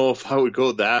I don't know if I would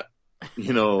go that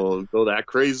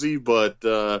crazy, but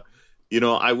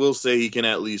I will say he can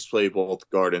at least play both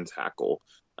guard and tackle.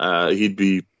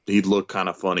 He'd look kind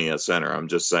of funny at center. I'm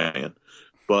just saying.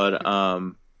 But,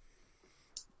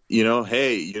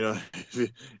 hey,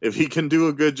 if he can do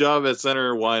a good job at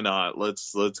center, why not?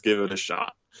 Let's give it a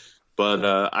shot. But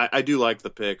I do like the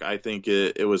pick. I think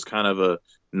it was kind of a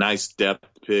nice depth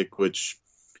pick, which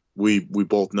we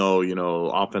both know,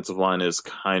 offensive line is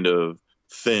kind of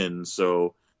thin.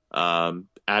 So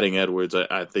adding Edwards,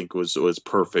 I think was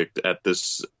perfect at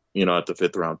this, at the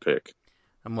 5th round pick.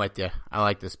 I'm with you. I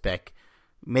like this pick.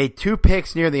 Made 2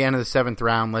 picks near the end of the 7th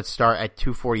round. Let's start at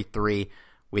 243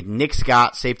 with Nick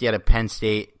Scott, safety out of Penn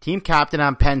State. Team captain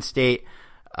on Penn State.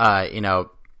 Had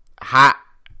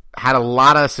a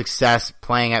lot of success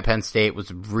playing at Penn State. Was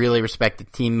a really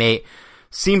respected teammate.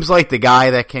 Seems like the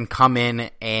guy that can come in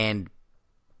and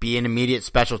be an immediate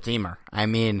special teamer. I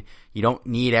mean, you don't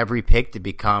need every pick to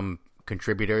become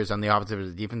contributors on the offensive or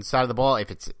the defensive side of the ball.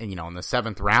 If it's, in the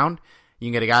 7th round, you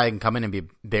can get a guy that can come in and be a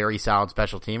very solid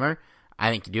special teamer. I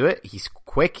think you do it. He's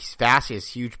quick. He's fast. He has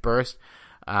huge burst.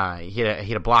 He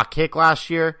hit a block kick last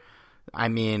year. I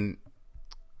mean,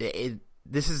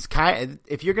 this is kind of,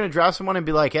 if you're going to draft someone and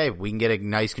be like, hey, we can get a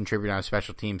nice contributor on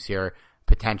special teams here,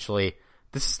 potentially,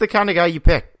 this is the kind of guy you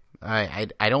pick. I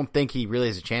don't think he really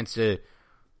has a chance to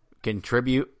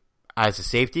contribute as a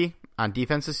safety on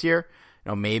defense this year.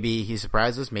 Maybe he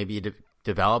surprises. Maybe he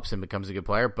develops and becomes a good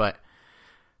player, but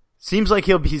seems like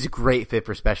he's a great fit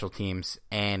for special teams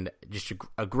and just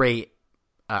a great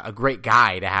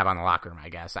guy to have on the locker room, I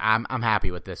guess. I'm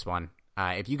happy with this one.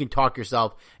 If you can talk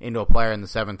yourself into a player in the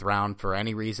 7th round for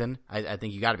any reason, I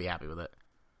think you got to be happy with it.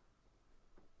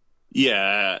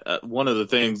 Yeah, one of the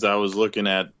things I was looking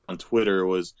at on Twitter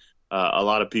was a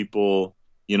lot of people,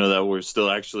 that were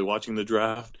still actually watching the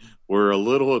draft were a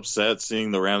little upset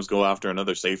seeing the Rams go after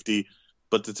another safety.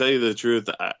 But to tell you the truth,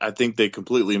 I think they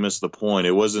completely missed the point.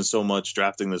 It wasn't so much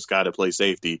drafting this guy to play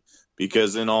safety,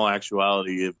 because in all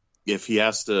actuality, if he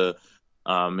has to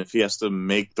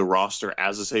make the roster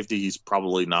as a safety, he's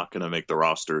probably not going to make the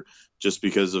roster just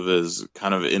because of his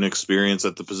kind of inexperience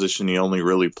at the position. He only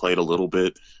really played a little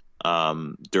bit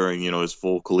during his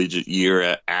full collegiate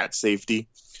year at safety.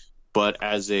 But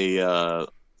as a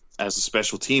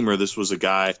special teamer, this was a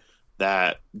guy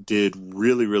that did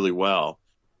really, really well.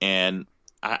 And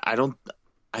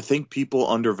I think people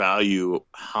undervalue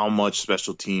how much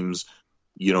special teams,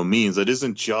 means. It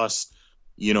isn't just,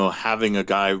 having a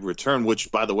guy return,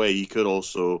 which, by the way, he could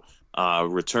also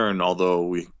return, although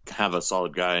we have a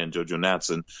solid guy in JoJo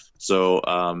Natson.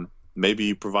 So maybe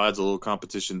he provides a little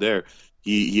competition there.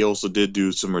 He also did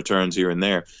do some returns here and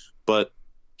there. But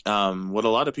what a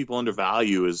lot of people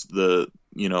undervalue is the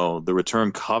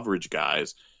return coverage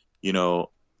guys,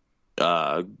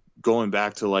 going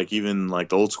back to even the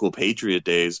old school Patriot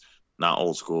days, not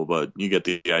old school, but you get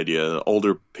the idea, the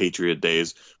older Patriot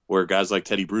days where guys like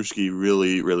Teddy Bruschi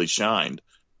really, really shined,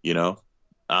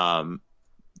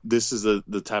 this is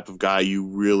the type of guy you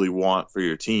really want for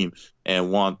your team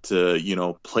and want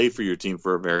to, play for your team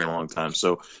for a very long time.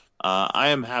 So I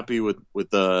am happy with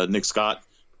Nick Scott.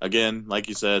 Again, like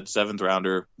you said, 7th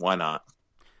rounder. Why not?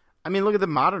 I mean, look at the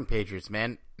modern Patriots,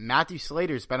 man. Matthew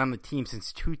Slater's been on the team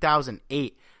since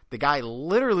 2008. The guy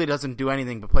literally doesn't do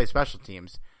anything but play special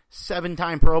teams.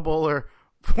 7-time Pro Bowler,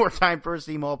 4-time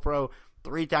first-team All-Pro,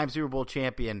 3-time Super Bowl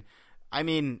champion. I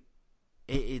mean,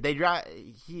 he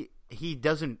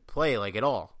doesn't play at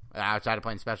all outside of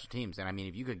playing special teams. And I mean,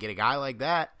 if you could get a guy like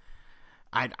that,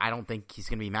 I don't think he's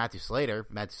going to be Matthew Slater.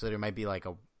 Matthew Slater might be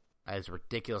as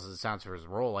ridiculous as it sounds for his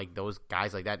role. Those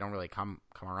guys like that don't really come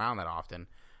around that often.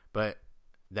 But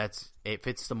it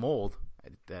fits the mold,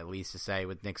 at least to say,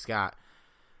 with Nick Scott.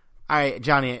 All right,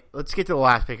 Johnny, let's get to the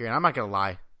last pick here. And I'm not going to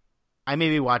lie.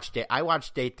 I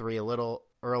watched day 3 a little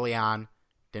early on.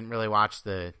 Didn't really watch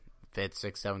the 5th,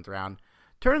 6th, 7th round.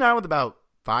 Turned out with about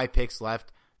 5 picks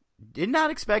left. Did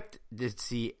not expect to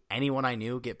see anyone I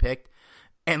knew get picked.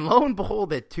 And lo and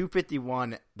behold, at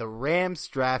 251, the Rams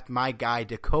draft my guy,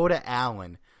 Dakota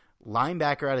Allen,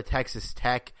 linebacker out of Texas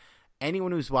Tech.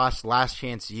 Anyone who's watched Last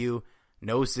Chance U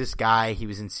knows this guy. He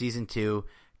was in season 2,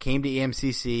 came to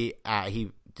EMCC.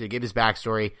 To give his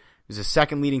backstory, he was a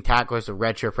second leading tackler as a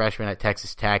redshirt freshman at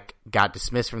Texas Tech. Got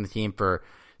dismissed from the team for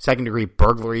second-degree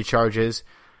burglary charges.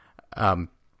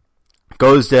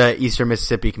 Goes to Eastern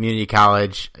Mississippi Community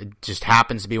College. It just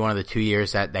happens to be one of the 2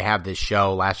 years that they have this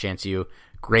show, Last Chance U.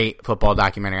 Great football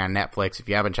documentary on Netflix. If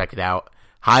you haven't checked it out,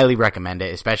 highly recommend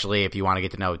it, especially if you want to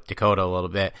get to know Dakota a little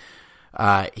bit.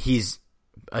 He's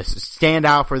a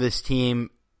standout for this team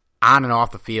on and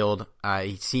off the field.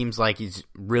 He seems like he's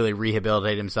really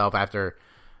rehabilitated himself after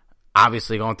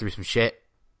obviously going through some shit.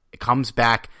 Comes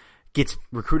back, gets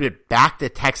recruited back to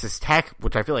Texas Tech,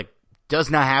 which I feel like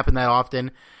does not happen that often.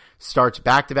 Starts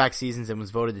back-to-back seasons and was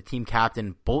voted the team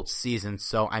captain both seasons.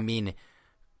 So, I mean,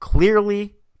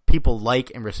 clearly people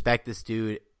like and respect this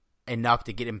dude enough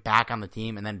to get him back on the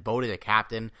team and then voted a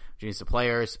captain, which means the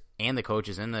players and the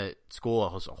coaches and the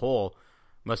school as a whole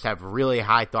must have really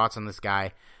high thoughts on this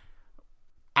guy.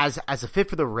 As a fit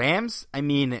for the Rams, I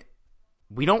mean,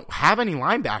 we don't have any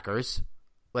linebackers.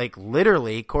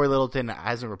 Literally, Corey Littleton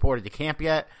hasn't reported to camp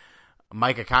yet.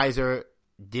 Micah Kiser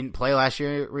didn't play last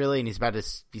year really, and he's about to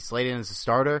be slated as a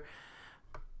starter.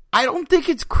 I don't think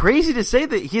it's crazy to say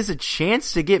that he has a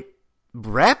chance to get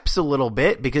reps a little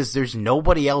bit because there's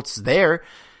nobody else there.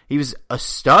 He was a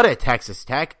stud at Texas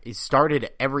Tech. He started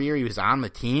every year he was on the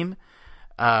team.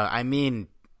 I mean,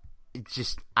 it's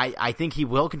just I think he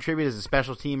will contribute as a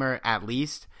special teamer at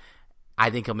least. I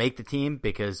think he'll make the team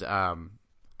because I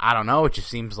don't know. It just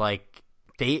seems like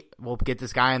they will get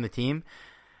this guy on the team.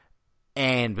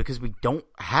 And because we don't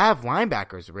have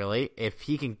linebackers really, if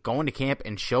he can go into camp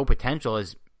and show potential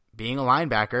as being a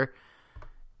linebacker,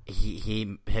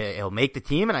 he'll make the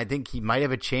team, and I think he might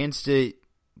have a chance to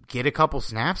get a couple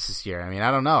snaps this year. I mean,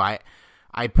 I don't know.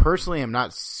 I personally am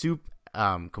not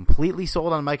completely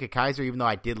sold on Micah Kiser, even though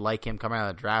I did like him coming out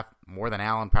of the draft more than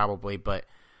Allen probably, but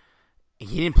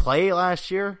he didn't play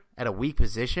last year at a weak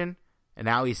position, and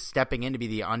now he's stepping in to be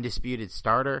the undisputed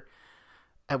starter.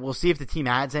 And we'll see if the team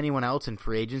adds anyone else in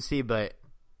free agency, but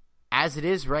as it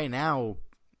is right now,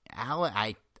 Allen,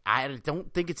 I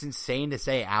don't think it's insane to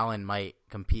say Allen might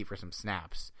compete for some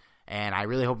snaps. And I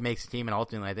really hope he makes the team, and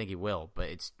ultimately I think he will. But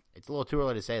it's a little too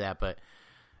early to say that. But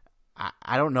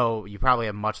I don't know. You probably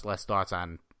have much less thoughts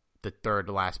on the third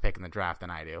to last pick in the draft than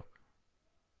I do.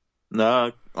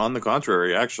 No, on the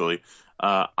contrary, actually.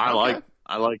 I like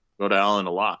Dakota Allen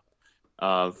a lot.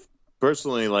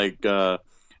 Personally,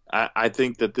 I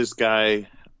think that this guy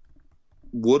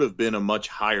would have been a much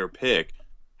higher pick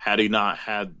had he not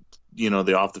had,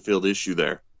 the off the field issue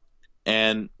there.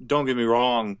 And don't get me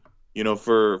wrong,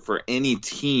 for any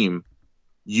team,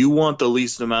 you want the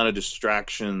least amount of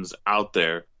distractions out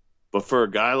there. But for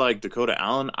a guy like Dakota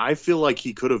Allen, I feel like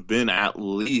he could have been at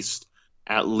least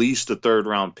a third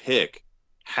round pick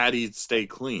had he stayed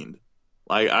cleaned.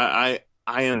 I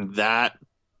am that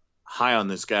high on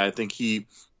this guy. I think he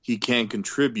can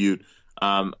contribute.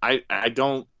 I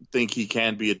don't think he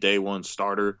can be a day one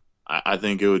starter. I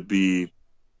think it would be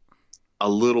a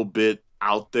little bit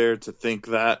out there to think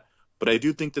that, but I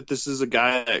do think that this is a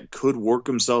guy that could work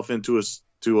himself into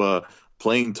a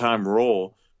playing time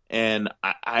role. And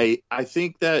I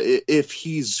think that if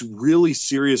he's really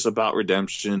serious about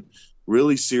redemption,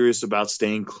 really serious about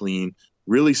staying clean,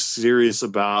 really serious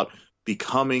about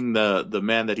becoming the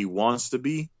man that he wants to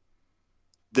be,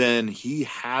 then he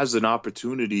has an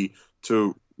opportunity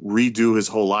to redo his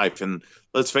whole life. And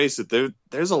let's face it,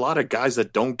 there's a lot of guys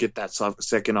that don't get that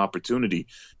second opportunity.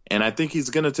 And I think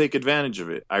he's going to take advantage of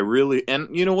it.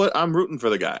 And you know what? I'm rooting for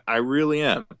the guy. I really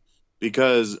am.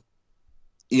 Because,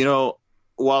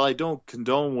 while I don't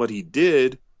condone what he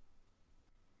did,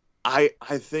 I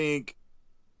think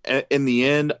in the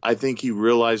end, I think he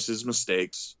realized his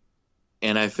mistakes.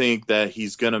 And I think that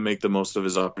he's going to make the most of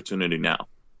his opportunity now.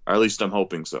 Or at least I'm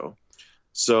hoping so.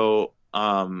 So,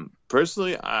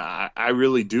 personally, I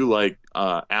really do like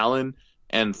Allen,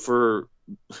 and for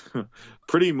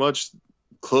pretty much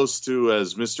close to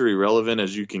as Mr. Irrelevant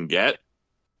as you can get,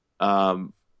 I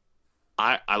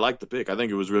like the pick. I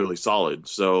think it was really solid.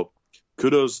 So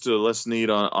kudos to Les Snead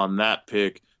on that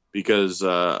pick, because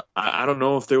I don't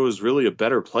know if there was really a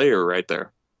better player right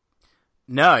there.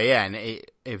 No, yeah, and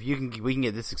if we can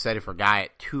get this excited for a guy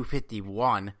at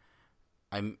 251.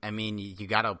 I mean, you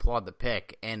got to applaud the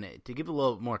pick. And to give a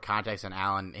little more context on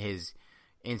Allen, his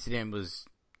incident was,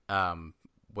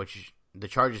 which the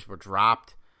charges were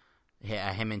dropped.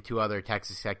 Him and two other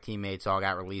Texas Tech teammates all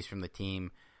got released from the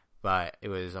team, but it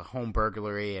was a home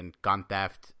burglary and gun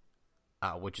theft,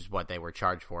 which is what they were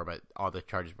charged for, but all the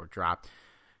charges were dropped.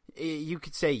 You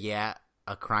could say, yeah,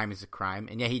 a crime is a crime.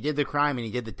 And yeah, he did the crime and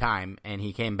he did the time, and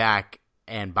he came back,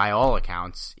 and by all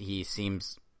accounts, he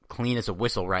seems clean as a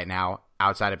whistle right now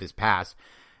outside of his past.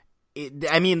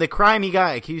 The crime he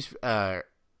got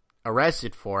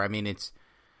arrested for,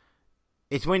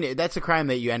 it's when that's a crime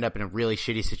that you end up in a really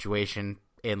shitty situation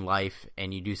in life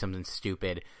and you do something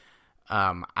stupid.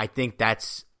 I think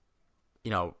that's,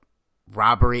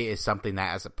 robbery is something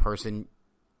that as a person,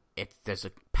 there's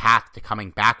a path to coming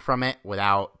back from it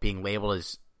without being labeled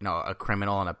as, a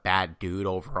criminal and a bad dude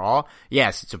overall.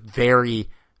 Yes, it's a very,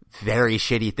 very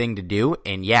shitty thing to do,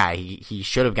 and yeah, he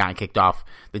should have gotten kicked off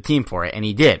the team for it, and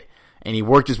he did, and he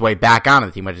worked his way back onto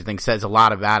the team, which I think says a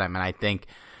lot about him. And I think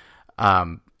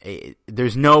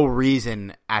there's no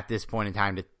reason at this point in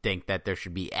time to think that there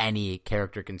should be any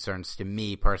character concerns to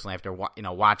me personally after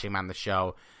watching him on the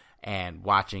show and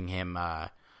watching him,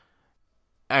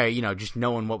 just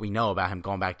knowing what we know about him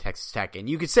going back to Texas Tech. And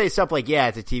you could say stuff like, yeah,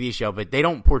 it's a TV show, but they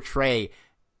don't portray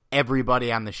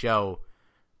everybody on the show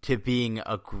to being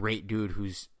a great dude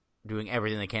who's doing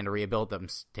everything they can to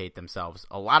rehabilitate themselves.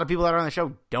 A lot of people that are on the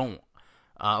show don't.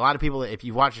 A lot of people, if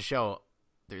you watch the show,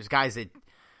 there's guys that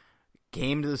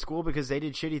came to the school because they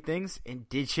did shitty things and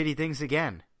did shitty things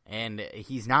again. And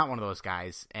he's not one of those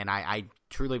guys. And I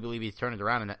truly believe he's turned it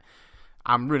around. And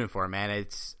I'm rooting for him, man.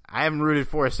 I haven't rooted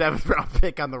for a 7th round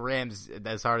pick on the Rams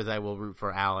as hard as I will root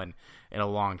for Allen in a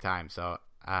long time. So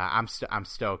I'm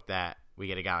stoked that we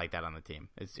get a guy like that on the team.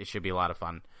 It should be a lot of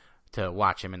fun to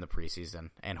watch him in the preseason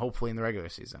and hopefully in the regular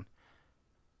season.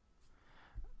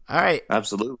 All right.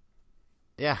 Absolutely.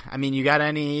 Yeah, I mean, you got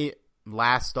any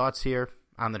last thoughts here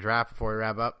on the draft before we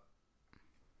wrap up?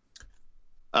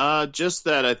 Just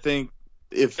that I think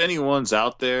if anyone's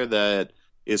out there that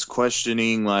is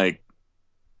questioning, like,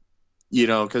 you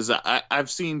know, because I've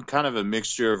seen kind of a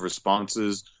mixture of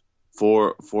responses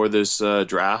for this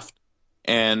draft,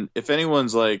 and if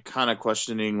anyone's like kind of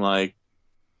questioning like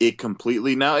it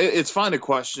completely, now it's fine to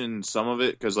question some of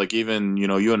it because like even, you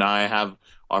know, you and I have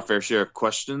our fair share of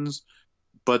questions,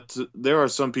 but there are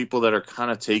some people that are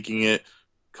kind of taking it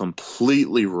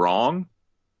completely wrong.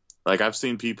 Like I've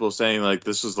seen people saying like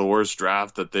this is the worst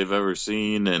draft that they've ever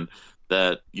seen and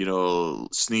that, you know,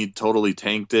 Snead totally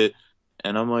tanked it.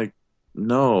 And I'm like,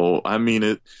 no, I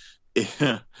mean,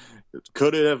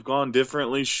 could it have gone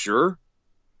differently? Sure.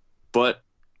 But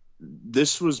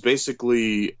this was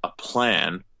basically a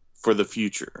plan for the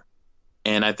future.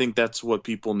 And I think that's what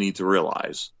people need to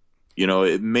realize. You know,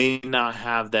 it may not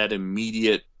have that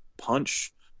immediate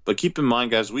punch, but keep in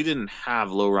mind, guys, we didn't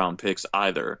have low round picks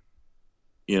either.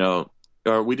 You know,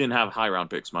 or we didn't have high round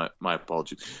picks. My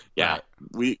apologies. Yeah,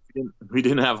 right. We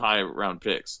didn't have high round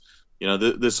picks. You know,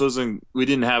 this wasn't. We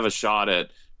didn't have a shot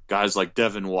at guys like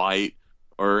Devin White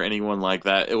or anyone like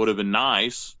that. It would have been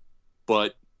nice,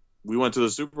 but we went to the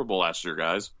Super Bowl last year,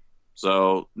 guys.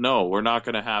 So no, we're not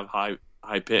going to have high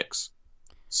picks.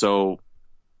 So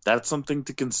that's something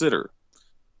to consider.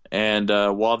 And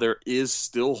while there is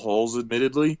still holes,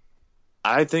 admittedly,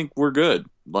 I think we're good.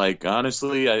 Like,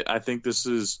 honestly, I think this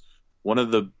is one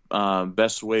of the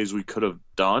best ways we could have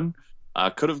done.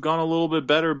 Could have gone a little bit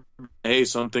better. Hey,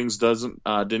 some things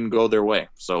didn't go their way.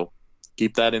 So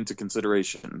keep that into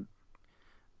consideration.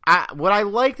 What I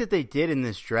like that they did in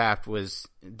this draft was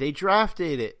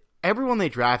everyone they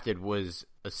drafted was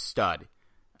a stud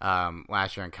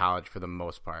last year in college for the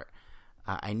most part.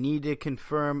 I need to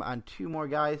confirm on 2 more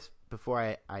guys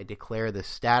before I declare the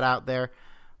stat out there,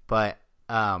 but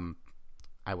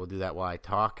I will do that while I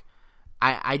talk.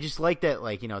 I just like that,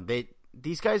 like, you know,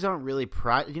 these guys aren't really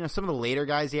some of the later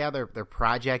guys, yeah, they're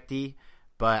project-y,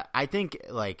 but I think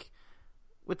like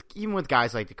even with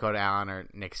guys like Dakota Allen or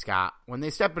Nick Scott, when they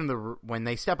step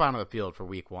onto the field for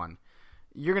week 1,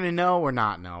 you're gonna know or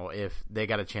not know if they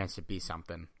got a chance to be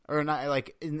something or not.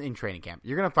 Like in training camp,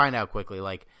 you're gonna find out quickly.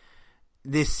 Like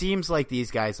this seems like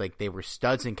these guys, like they were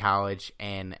studs in college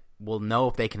and will know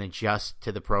if they can adjust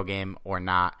to the pro game or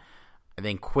not. I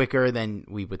think quicker than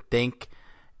we would think,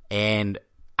 and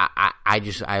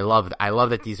I love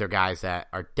that these are guys that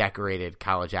are decorated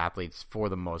college athletes for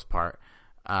the most part.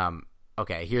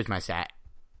 Okay, here's my stat.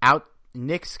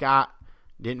 Nick Scott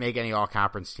didn't make any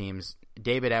all-conference teams.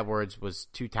 David Edwards was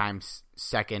 2 times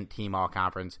second team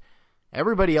all-conference.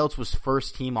 Everybody else was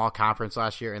first team all-conference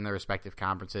last year in their respective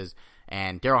conferences,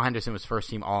 and Darrell Henderson was first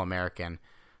team all-American.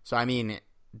 So, I mean,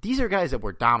 these are guys that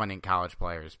were dominant college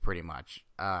players pretty much.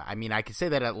 I mean, I could say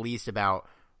that at least about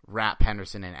Rapp,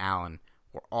 Henderson, and Allen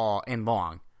were all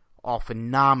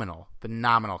phenomenal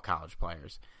college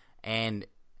players. And,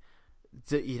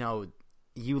 you know,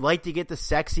 you like to get the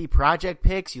sexy project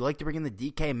picks. You like to bring in the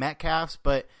DK Metcalfs,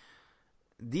 but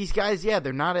these guys, yeah,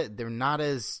 they're not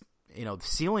as, you know, the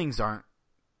ceilings aren't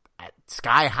at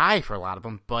sky high for a lot of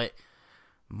them, but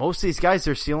most of these guys,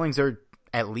 their ceilings are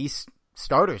at least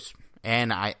starters.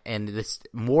 And this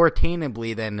more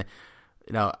attainably than,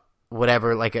 you know,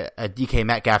 whatever like a DK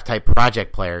Metcalf type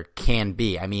project player can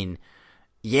be. I mean,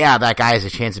 yeah, that guy has a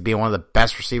chance of being one of the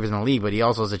best receivers in the league, but he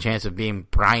also has a chance of being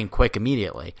Brian Quick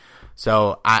immediately.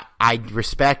 So I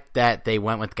respect that they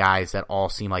went with guys that all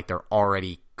seem like they're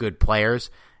already good players,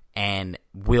 and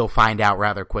we'll find out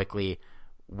rather quickly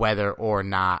whether or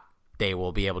not they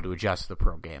will be able to adjust to the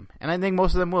pro game. And I think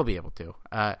most of them will be able to.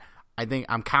 I think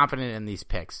I'm confident in these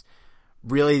picks.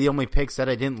 Really, the only picks that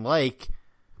I didn't like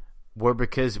were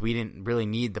because we didn't really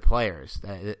need the players.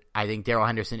 I think Darrell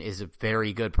Henderson is a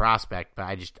very good prospect, but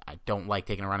I don't like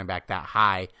taking a running back that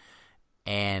high.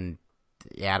 And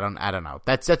yeah, I don't know.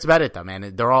 That's about it though, man.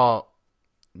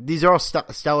 These are all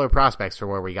stellar prospects for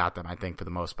where we got them, I think, for the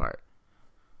most part.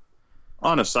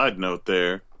 On a side note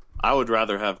there, I would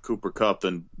rather have Cooper Kupp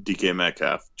than DK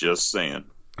Metcalf, just saying.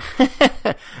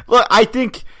 Look, I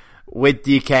think with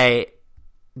DK,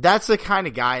 that's the kind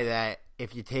of guy that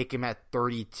if you take him at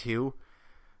 32,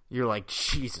 you're like,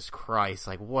 Jesus Christ,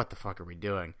 like, what the fuck are we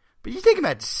doing? But you take him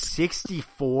at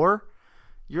 64,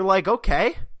 you're like,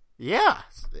 okay, yeah.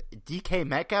 DK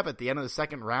Metcalf at the end of the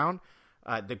second round,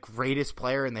 the greatest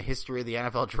player in the history of the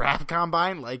NFL draft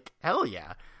combine, like, hell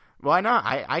yeah. Why not?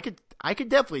 I could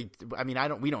definitely, I mean,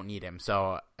 we don't need him,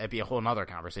 so it'd be a whole nother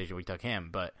conversation we took him,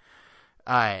 but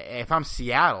if I'm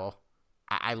Seattle,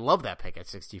 I love that pick at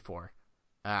 64.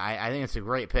 I think it's a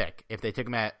great pick. If they took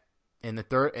him in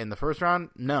the first round,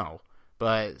 no.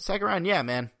 But second round, yeah,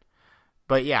 man.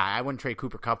 But yeah, I wouldn't trade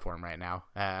Cooper Kupp for him right now.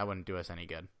 I wouldn't do us any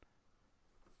good.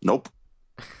 Nope.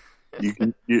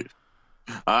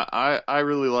 I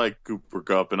really like Cooper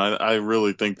Kupp, and I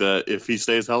really think that if he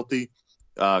stays healthy,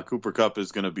 Cooper Kupp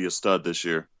is going to be a stud this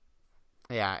year.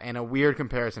 Yeah, and a weird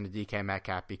comparison to DK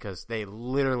Metcalf because they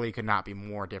literally could not be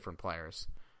more different players.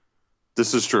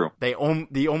 This is true. The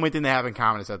only thing they have in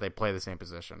common is that they play the same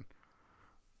position.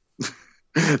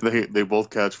 They both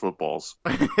catch footballs.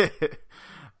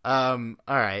 All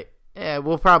right. Yeah,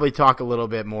 we'll probably talk a little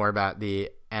bit more about the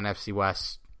NFC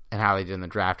West and how they did in the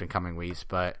draft in coming weeks,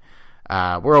 but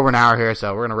we're over an hour here,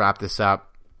 so we're going to wrap this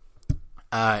up.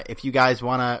 If you guys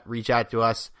want to reach out to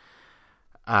us,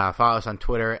 follow us on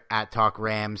Twitter at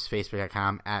TalkRams,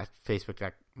 Facebook.com at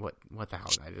Facebook. What the hell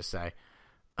did I just say?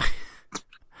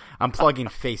 I'm plugging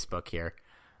Facebook here,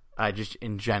 just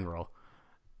in general.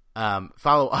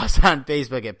 Follow us on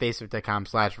Facebook at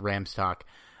Facebook.com/RamsTalk.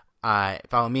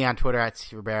 Follow me on Twitter at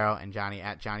Steve Ribeiro and Johnny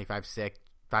at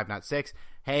Johnny506.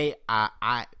 Hey,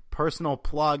 personal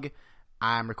plug.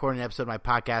 I'm recording an episode of my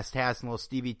podcast, Taz and Little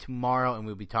Stevie, tomorrow, and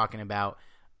we'll be talking about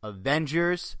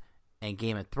Avengers and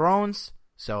Game of Thrones.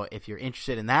 So if you're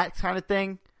interested in that kind of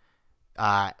thing,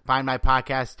 find my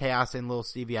podcast, Taz and Little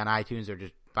Stevie, on iTunes, or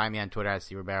just find me on Twitter at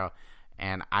Steve Ribeiro,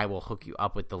 and I will hook you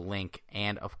up with the link.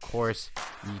 And, of course,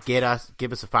 give us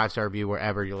a 5-star review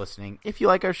wherever you're listening if you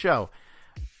like our show.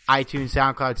 iTunes,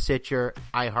 SoundCloud, Stitcher,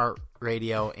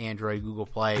 iHeartRadio, Android, Google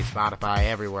Play, Spotify,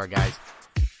 everywhere, guys.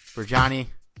 For Johnny,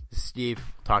 this is Steve.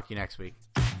 We'll talk to you next week.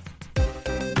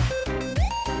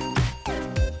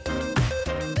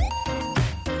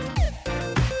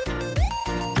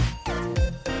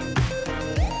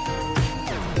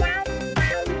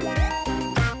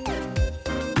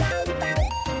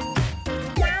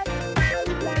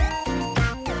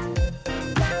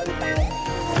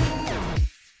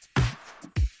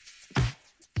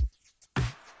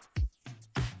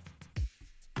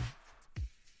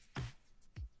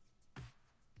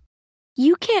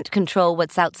 You can't control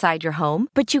what's outside your home,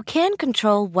 but you can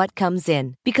control what comes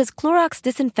in. Because Clorox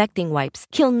disinfecting wipes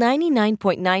kill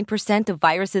 99.9% of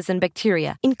viruses and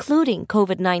bacteria, including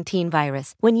COVID-19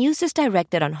 virus, when used as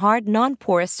directed on hard,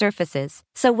 non-porous surfaces.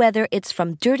 So whether it's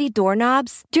from dirty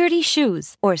doorknobs, dirty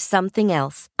shoes, or something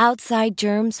else, outside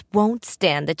germs won't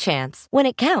stand a chance. When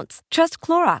it counts, trust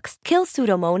Clorox. Kill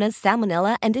Pseudomonas,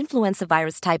 Salmonella, and influenza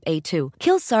virus type A2.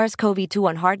 Kill SARS-CoV-2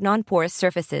 on hard, non-porous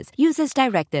surfaces. Use as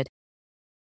directed.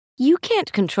 You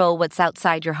can't control what's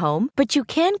outside your home, but you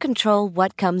can control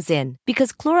what comes in.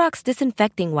 Because Clorox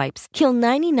disinfecting wipes kill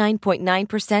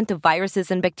 99.9% of viruses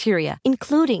and bacteria,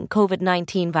 including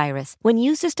COVID-19 virus, when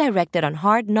used as directed on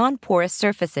hard, non-porous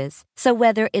surfaces. So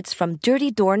whether it's from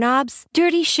dirty doorknobs,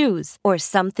 dirty shoes, or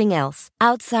something else,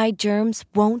 outside germs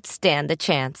won't stand a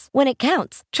chance. When it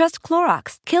counts, trust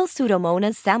Clorox. Kill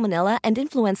Pseudomonas, Salmonella, and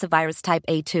influenza virus type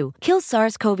A2. Kill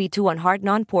SARS-CoV-2 on hard,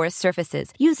 non-porous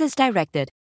surfaces. Use as directed.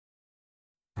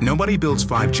 Nobody builds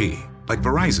 5G like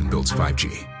Verizon builds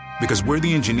 5G, because we're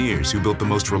the engineers who built the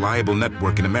most reliable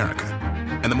network in America.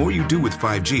 And the more you do with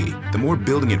 5G, the more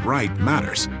building it right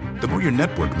matters. The more your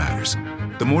network matters.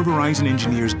 The more Verizon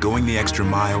engineers going the extra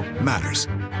mile matters.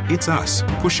 It's us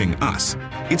pushing us.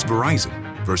 It's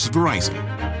Verizon versus Verizon.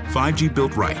 5G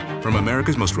built right from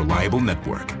America's most reliable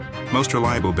network. Most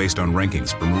reliable based on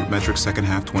rankings from RootMetrics second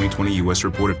half 2020 U.S.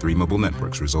 report of 3 mobile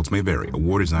networks. Results may vary.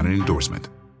 Award is not an endorsement.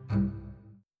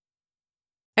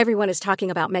 Everyone is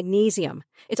talking about magnesium.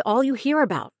 It's all you hear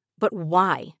about. But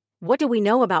why? What do we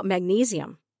know about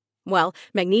magnesium? Well,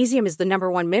 magnesium is the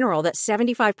 #1 mineral that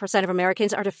 75% of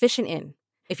Americans are deficient in.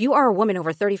 If you are a woman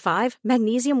over 35,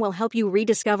 magnesium will help you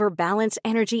rediscover balance,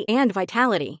 energy, and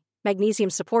vitality.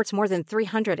 Magnesium supports more than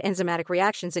 300 enzymatic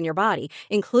reactions in your body,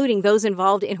 including those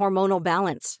involved in hormonal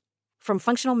balance. From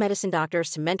functional medicine doctors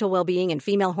to mental well-being and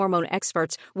female hormone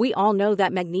experts, we all know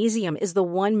that magnesium is the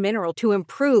one mineral to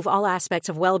improve all aspects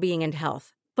of well-being and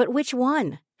health. But which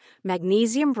one?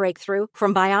 Magnesium Breakthrough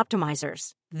from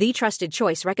Bioptimizers, the trusted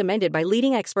choice recommended by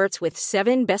leading experts with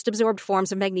 7 best-absorbed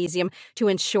forms of magnesium to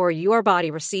ensure your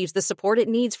body receives the support it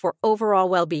needs for overall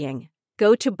well-being.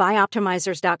 Go to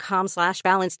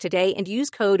bioptimizers.com/balance today and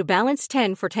use code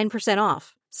BALANCE10 for 10%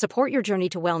 off. Support your journey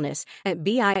to wellness at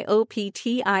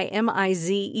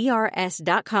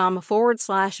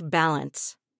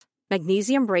BIOPTIMIZERS.com/balance.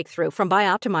 Magnesium Breakthrough from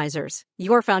Bioptimizers,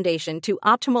 your foundation to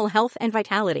optimal health and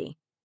vitality.